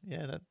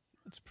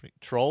 That's pretty.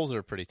 Trolls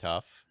are pretty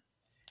tough.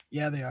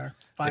 Yeah, they are.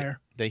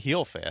 Fire. They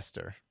heal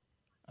faster,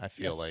 I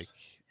feel like.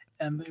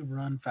 And they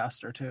run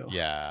faster, too.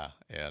 Yeah,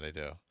 they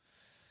do.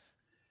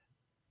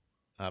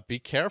 Be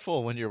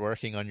careful when you're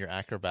working on your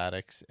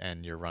acrobatics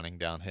and you're running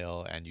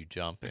downhill and you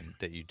jump, and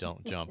that you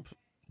don't jump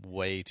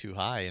way too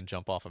high and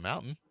jump off a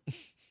mountain.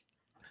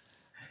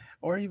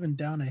 Or even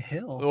down a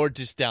hill. Or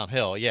just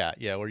downhill, yeah,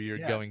 where you're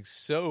going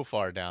so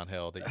far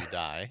downhill that you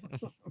die.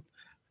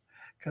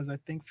 Because I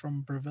think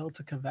from Breville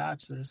to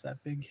Kvatch, there's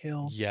that big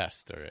hill.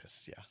 Yes, there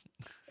is, yeah.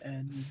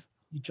 And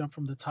you jump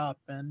from the top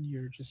and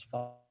you're just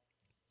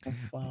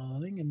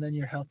falling, and then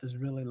your health is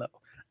really low.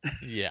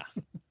 Yeah.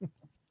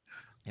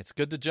 It's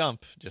good to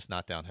jump, just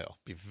not downhill.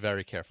 Be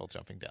very careful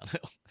jumping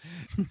downhill.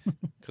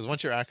 Because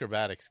once your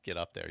acrobatics get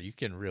up there, you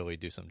can really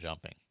do some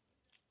jumping.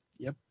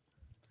 Yep.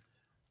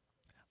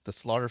 The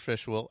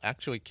slaughterfish will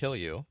actually kill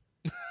you.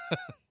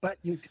 But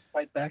you can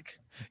fight back.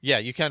 Yeah,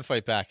 you can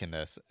fight back in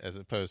this, as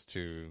opposed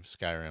to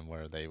Skyrim,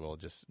 where they will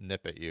just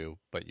nip at you,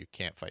 but you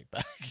can't fight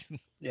back.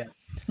 Yeah.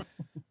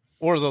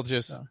 Or they'll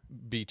just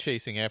be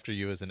chasing after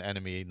you as an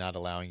enemy, not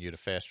allowing you to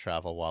fast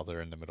travel while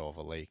they're in the middle of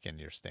a lake and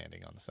you're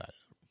standing on the side.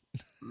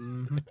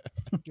 Mm-hmm.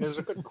 There's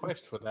a good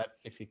quest for that.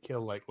 If you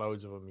kill like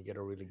loads of them, you get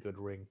a really good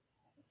ring.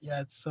 Yeah,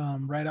 it's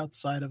right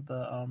outside of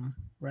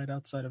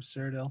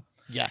Cyrodiil.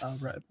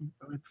 Yes. Right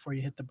before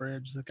you hit the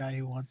bridge, the guy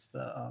who wants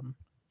the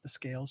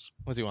scales.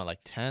 What does he want, like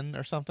 10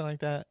 or something like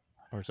that?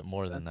 Or is it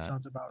more than that?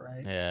 Sounds about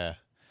right. Yeah.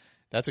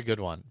 That's a good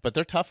one. But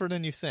they're tougher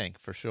than you think,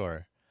 for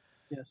sure.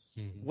 Yes.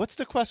 Mm-hmm. What's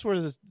the quest where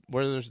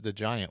there's the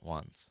giant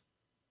ones?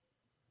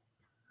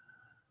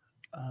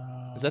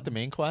 Is that the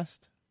main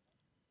quest?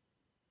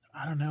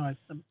 I don't know.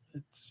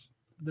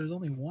 There's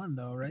only one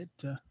though, right?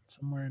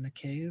 Somewhere in a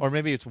cave. Or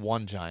maybe it's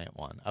one giant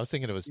one. I was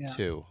thinking it was Yeah.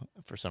 two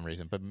for some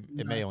reason, but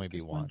it may only be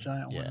There's one.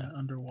 giant one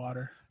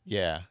underwater.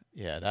 Yeah,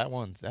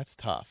 that's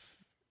tough.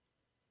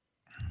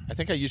 I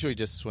think I usually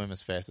just swim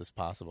as fast as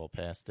possible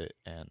past it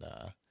and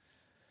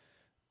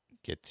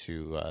get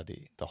to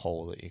the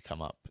hole that you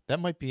come up. That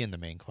might be in the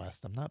main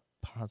quest. I'm not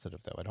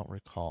positive though. I don't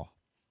recall.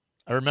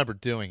 I remember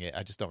doing it.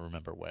 I just don't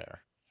remember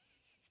where.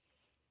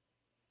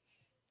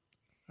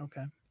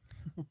 Okay.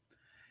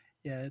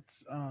 Yeah,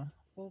 it's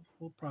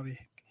we'll probably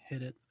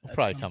hit it. We'll at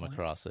probably some come point.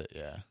 across it.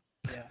 Yeah.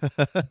 Yeah.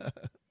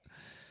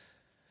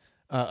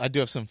 I do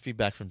have some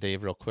feedback from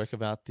Dave real quick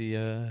about the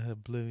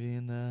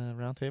Oblivion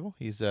roundtable.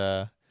 He's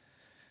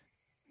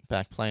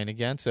back playing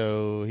again,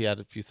 so he had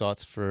a few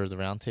thoughts for the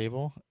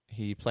roundtable.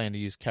 He planned to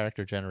use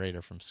character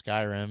generator from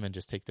Skyrim and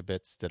just take the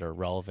bits that are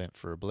relevant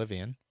for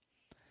Oblivion.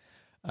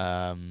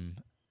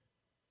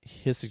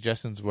 His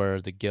suggestions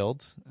were the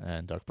guilds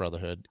and Dark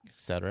Brotherhood,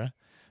 etc.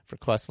 For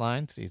quest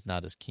lines, he's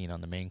not as keen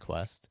on the main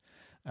quest.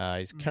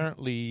 He's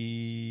currently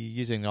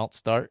using Alt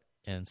Start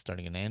and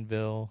starting an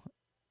anvil,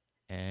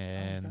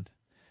 and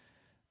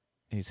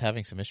he's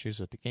having some issues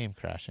with the game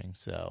crashing.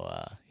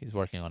 So he's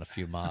working on a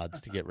few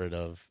mods to get rid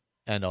of,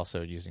 and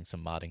also using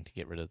some modding to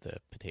get rid of the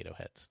potato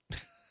heads.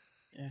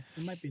 Yeah,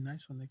 it might be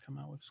nice when they come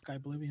out with Sky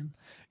Oblivion.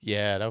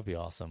 Yeah, that would be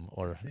awesome.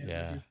 Or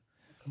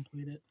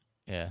Complete it.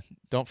 Yeah,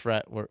 don't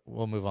fret.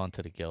 We'll move on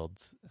to the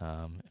guilds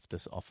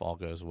if all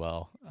goes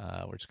well.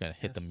 We're just going to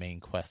hit the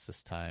main quest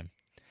this time.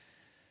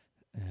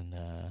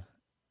 And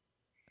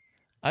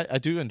I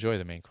do enjoy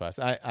the main quest.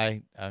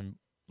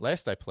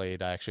 Last I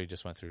played, I actually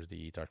just went through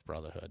the Dark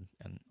Brotherhood,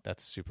 and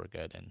that's super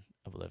good in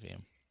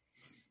Oblivion.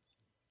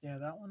 Yeah,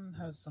 that one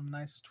has some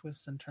nice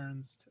twists and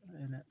turns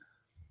in it.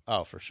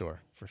 Oh, for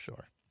sure.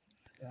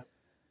 Yeah.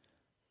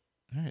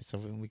 All right, so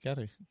we got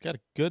a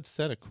good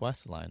set of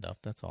quests lined up.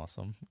 That's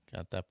awesome.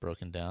 Got that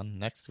broken down.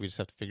 Next, we just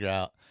have to figure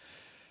out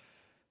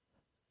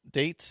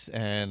dates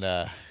and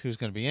who's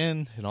going to be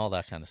in and all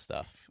that kind of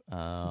stuff.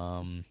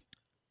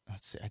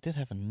 Let's see. I did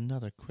have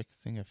another quick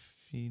thing of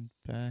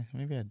feedback.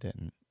 Maybe I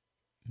didn't.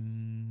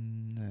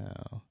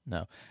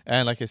 No.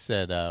 And like I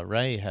said,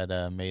 Ray had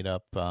made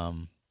up a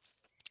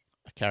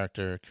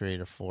character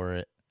creator for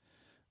it.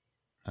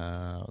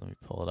 Let me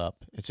pull it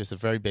up. It's just a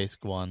very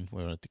basic one.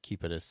 We wanted to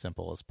keep it as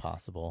simple as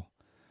possible.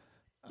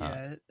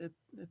 Yeah,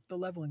 the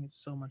leveling is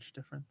so much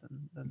different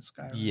than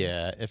Skyrim.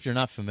 Yeah, if you're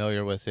not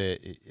familiar with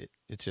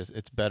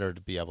it's better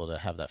to be able to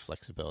have that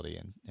flexibility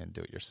and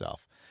do it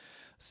yourself.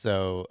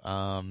 So,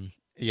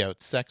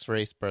 it's sex,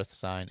 race, birth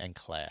sign, and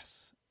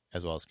class,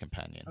 as well as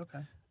companion.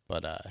 Okay.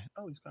 But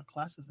he's got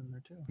classes in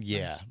there too.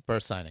 Yeah, Nice.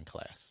 birth sign and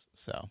class.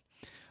 So,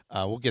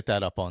 we'll get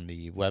that up on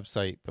the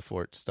website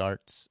before it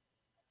starts.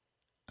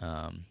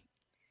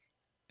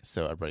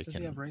 So everybody Does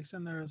can. he have race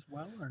in there as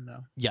well, or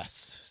no?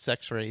 Yes,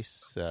 sex,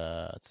 race.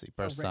 Let's see,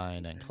 birth race,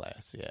 sign and okay.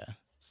 class. Yeah.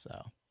 So.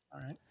 All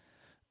right.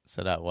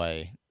 So that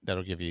way,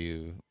 that'll give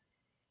you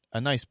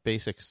a nice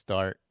basic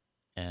start,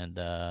 and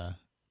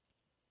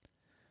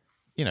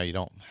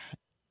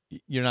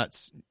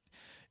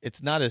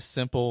it's not as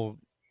simple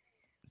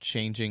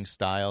changing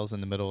styles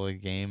in the middle of the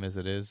game as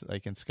it is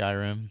like in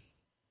Skyrim.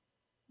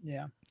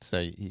 Yeah. So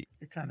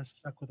You're kind of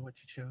stuck with what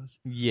you chose.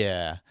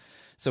 yeah.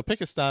 So pick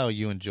a style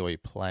you enjoy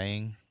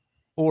playing,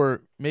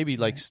 or maybe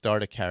like Right.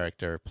 start a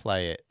character,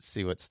 play it,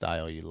 see what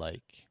style you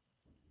like.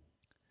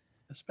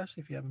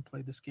 Especially if you haven't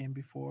played this game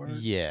before.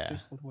 Yeah. Stick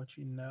with what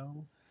you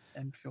know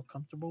and feel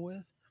comfortable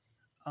with.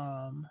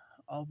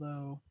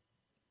 Although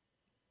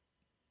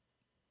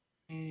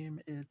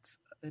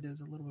it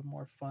is a little bit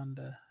more fun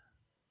to.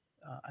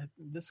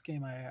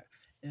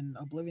 In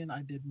Oblivion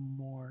I did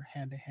more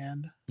hand to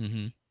hand.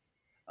 Mm-hmm.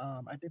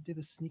 I did do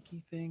the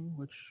sneaky thing,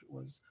 which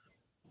was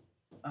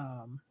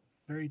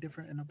very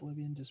different in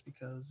Oblivion, just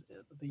because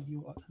the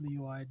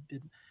UI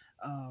didn't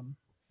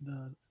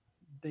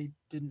they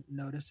didn't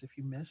notice if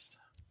you missed.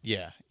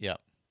 Yeah. Yep.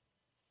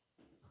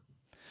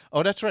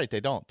 Oh, that's right. They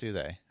don't, do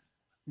they?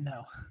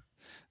 No.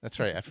 That's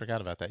right. I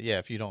forgot about that. Yeah,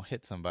 if you don't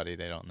hit somebody,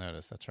 they don't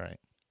notice. That's right.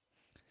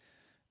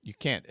 You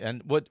can't,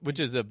 and which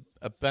is a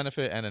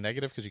benefit and a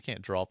negative because you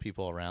can't draw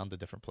people around the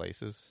different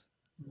places.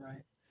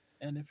 Right.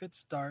 And if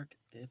it's dark,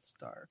 it's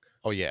dark.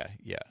 Oh yeah,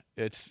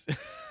 it's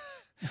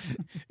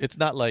it's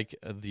not like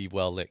the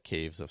well lit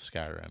caves of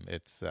Skyrim.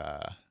 It's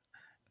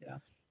Yeah.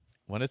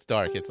 when it's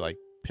dark, it's like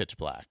pitch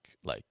black,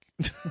 like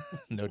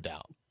no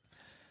doubt.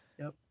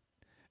 Yep.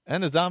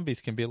 And the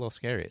zombies can be a little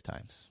scary at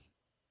times.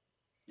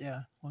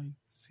 Yeah. Well, you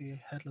see a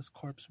headless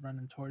corpse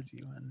running towards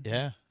you, and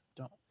Yeah,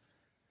 don't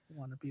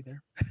want to be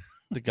there.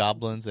 the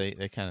goblins they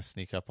kind of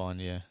sneak up on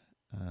you.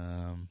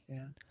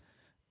 Yeah.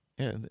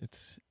 Yeah,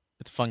 it's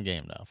a fun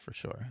game though for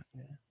sure.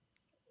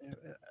 Yeah.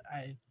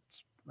 I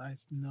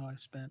know I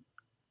spent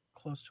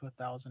close to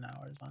 1,000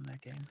 hours on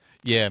that game.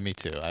 Yeah, me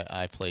too.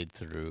 I played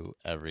through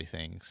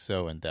everything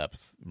so in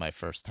depth my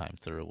first time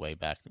through way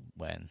back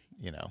when,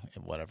 in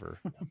whatever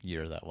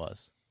year that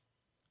was.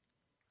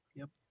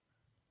 Yep.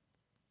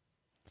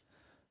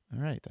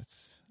 All right,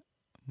 that's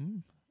I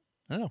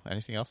don't know.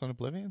 Anything else on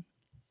Oblivion?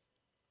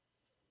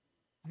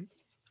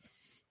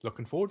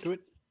 Looking forward to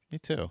it. Me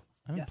too.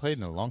 I haven't played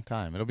in a long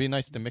time. It'll be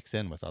nice to mix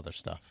in with other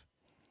stuff.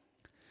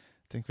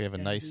 I think we have a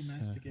nice...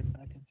 It'd be nice to get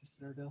back into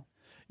Citadel.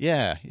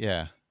 Yeah.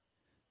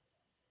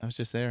 I was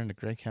just there in the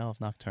Grey Cow of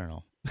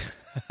Nocturnal.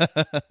 All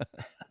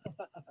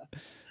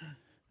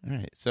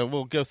right, so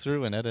we'll go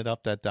through and edit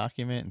up that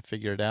document and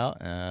figure it out.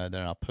 Then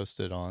I'll post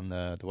it on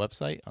the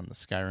website, on the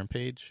Skyrim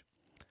page.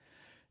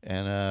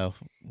 And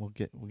we'll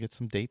get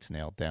some dates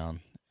nailed down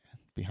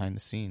behind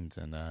the scenes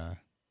and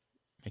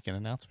make an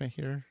announcement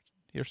here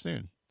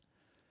soon.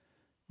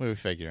 What are we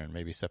figuring?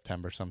 Maybe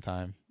September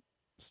sometime.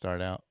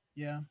 Start out.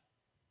 Yeah.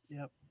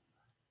 Yep.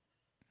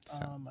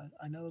 So,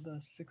 I know the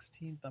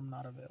 16th I'm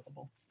not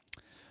available.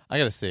 I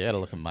gotta see. I gotta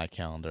look at my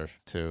calendar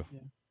too. Yeah.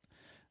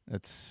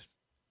 It's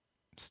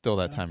still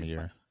that time of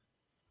year.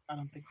 I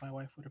don't think my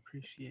wife would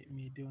appreciate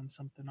me doing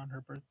something on her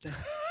birthday.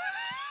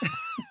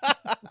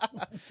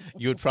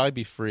 You would probably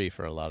be free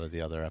for a lot of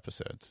the other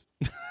episodes.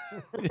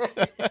 You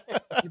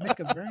make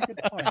a very good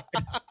point.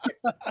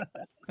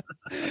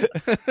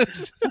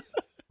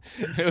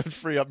 It would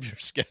free up your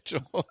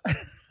schedule.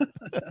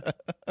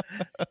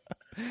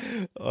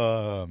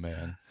 Oh,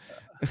 man.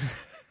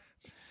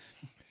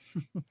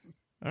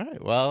 All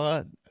right.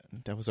 Well,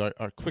 that was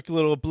our quick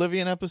little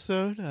Oblivion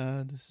episode.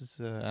 This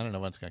is, I don't know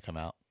when it's going to come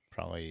out.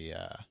 Probably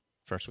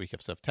first week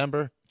of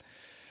September.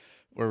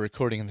 We're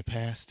recording in the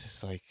past.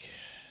 It's like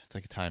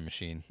a time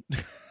machine.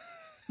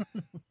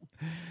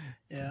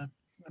 Yeah.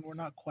 And we're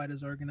not quite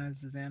as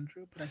organized as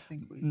Andrew, but I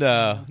think we...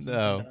 No.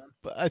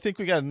 But I think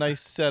we got a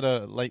nice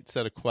light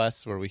set of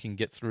quests where we can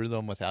get through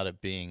them without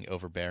it being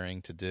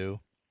overbearing to do.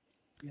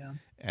 Yeah.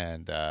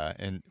 And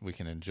we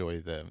can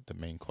enjoy the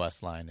main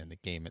quest line and the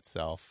game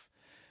itself.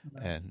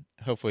 Right. And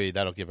hopefully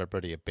that'll give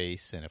everybody a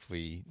base. And if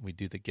we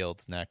do the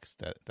guilds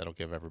next, that'll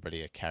give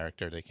everybody a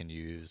character they can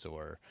use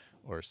or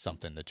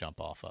something to jump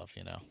off of,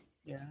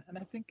 Yeah, and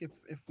I think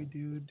if we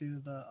do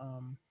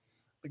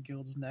the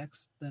guilds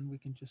next, then we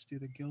can just do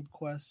the guild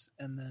quests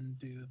and then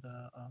do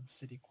the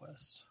city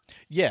quests.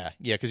 Yeah,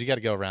 because you got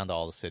to go around to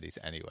all the cities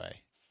anyway.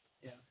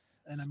 Yeah,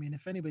 and I mean,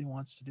 if anybody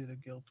wants to do the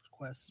guild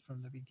quests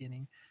from the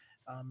beginning,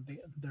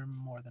 they're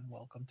more than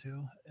welcome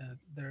to.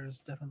 There's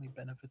definitely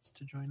benefits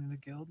to joining the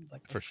guild,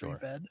 like a free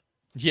bed.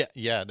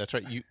 Yeah, that's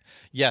right.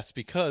 Yes,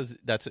 because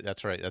that's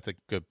right. That's a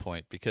good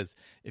point. Because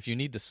if you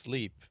need to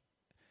sleep,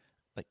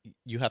 like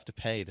you have to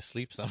pay to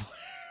sleep somewhere.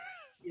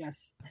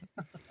 Yes.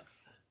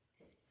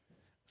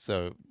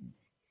 So,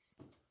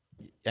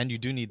 and you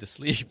do need to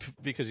sleep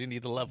because you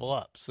need to level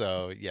up.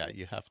 So yeah,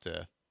 you have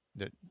to.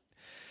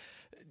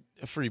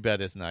 A free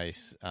bed is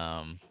nice.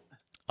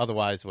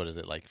 Otherwise, what is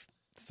it, like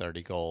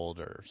 30 gold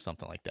or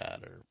something like that,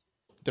 or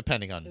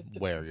depending on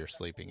where you're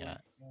sleeping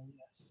at.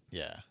 Yes.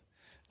 Yeah,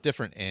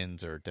 different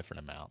inns or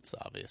different amounts,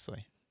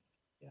 obviously.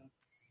 Yeah.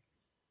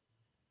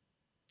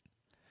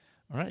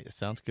 All right, it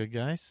sounds good,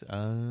 guys.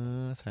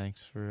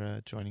 Thanks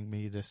for joining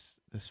me this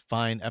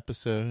fine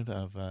episode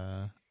of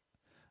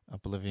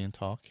Oblivion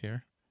Talk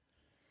here.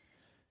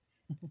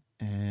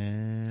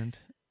 And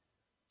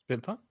It's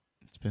been fun.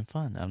 It's been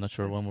fun. I'm not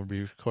sure when we'll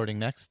be recording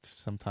next.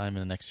 Sometime in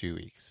the next few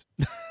weeks.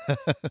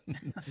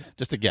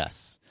 Just a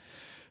guess.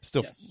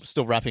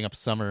 Still wrapping up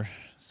summer,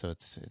 so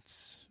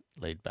it's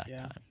laid back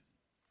time.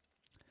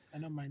 I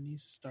know my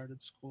niece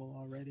started school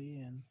already,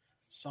 and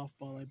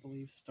softball, I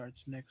believe,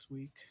 starts next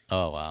week.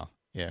 Oh wow,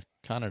 yeah.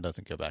 Connor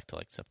doesn't go back to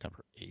like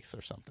September 8th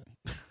or something.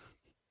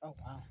 Oh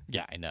wow.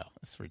 Yeah, I know.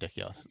 It's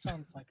ridiculous. That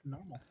sounds like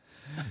normal.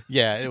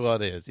 Yeah, well,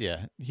 it is.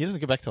 Yeah, he doesn't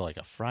go back till like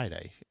a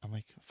Friday. I'm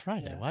like,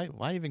 Friday? Yeah.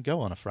 Why even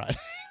go on a Friday?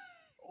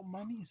 Oh,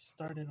 my niece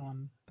started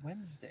on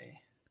Wednesday.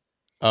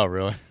 Oh,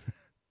 really?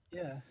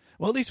 Yeah.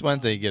 Well, at least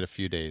Wednesday you get a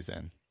few days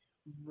in.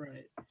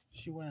 Right.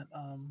 She went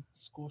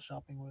school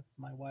shopping with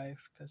my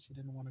wife because she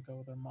didn't want to go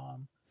with her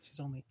mom. She's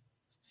only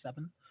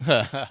 7,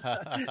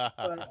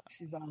 but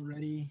she's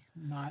already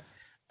not.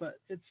 But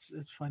it's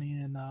funny,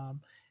 and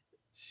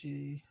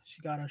she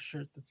got a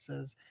shirt that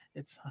says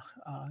it's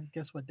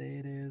guess what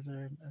day it is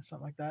or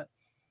something like that.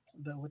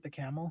 with the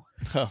camel.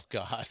 Oh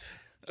God.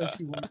 So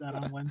she went that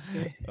on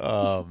Wednesday.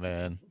 Oh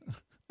man,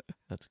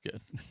 that's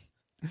good.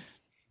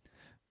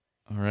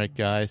 All right,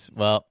 guys.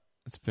 Well,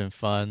 it's been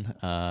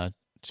fun.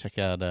 Check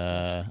out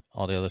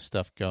all the other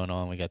stuff going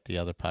on. We got the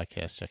other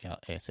podcasts. Check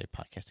out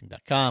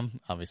asapodcasting.com.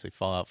 Obviously,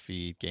 Fallout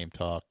Feed, Game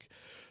Talk,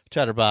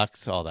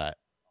 Chatterbox, all that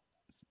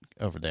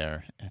over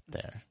there.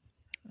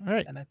 All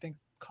right. And I think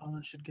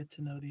Colin should get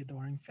to know the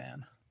Adoring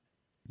Fan.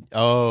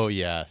 Oh,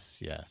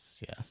 yes.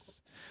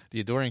 The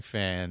Adoring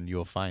Fan,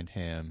 you'll find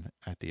him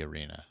at the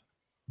arena.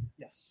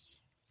 Yes.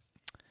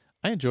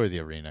 I enjoy the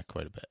arena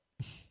quite a bit.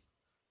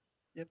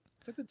 Yep.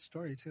 It's a good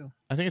story, too.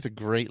 I think it's a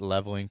great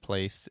leveling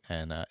place,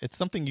 and it's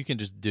something you can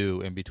just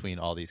do in between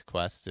all these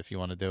quests if you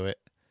want to do it,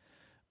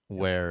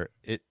 where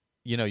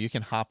you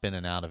can hop in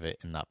and out of it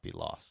and not be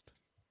lost.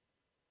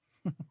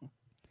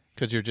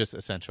 Because you're just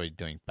essentially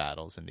doing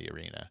battles in the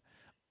arena,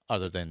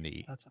 other than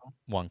the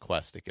one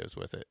quest that goes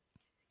with it.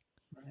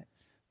 Right.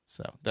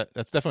 So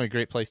that's definitely a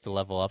great place to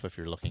level up if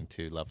you're looking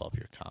to level up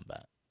your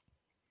combat.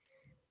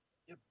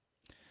 Yep.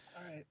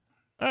 All right.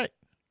 All right.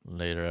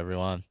 Later,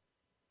 everyone.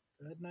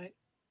 Good night.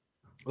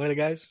 Later,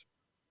 guys.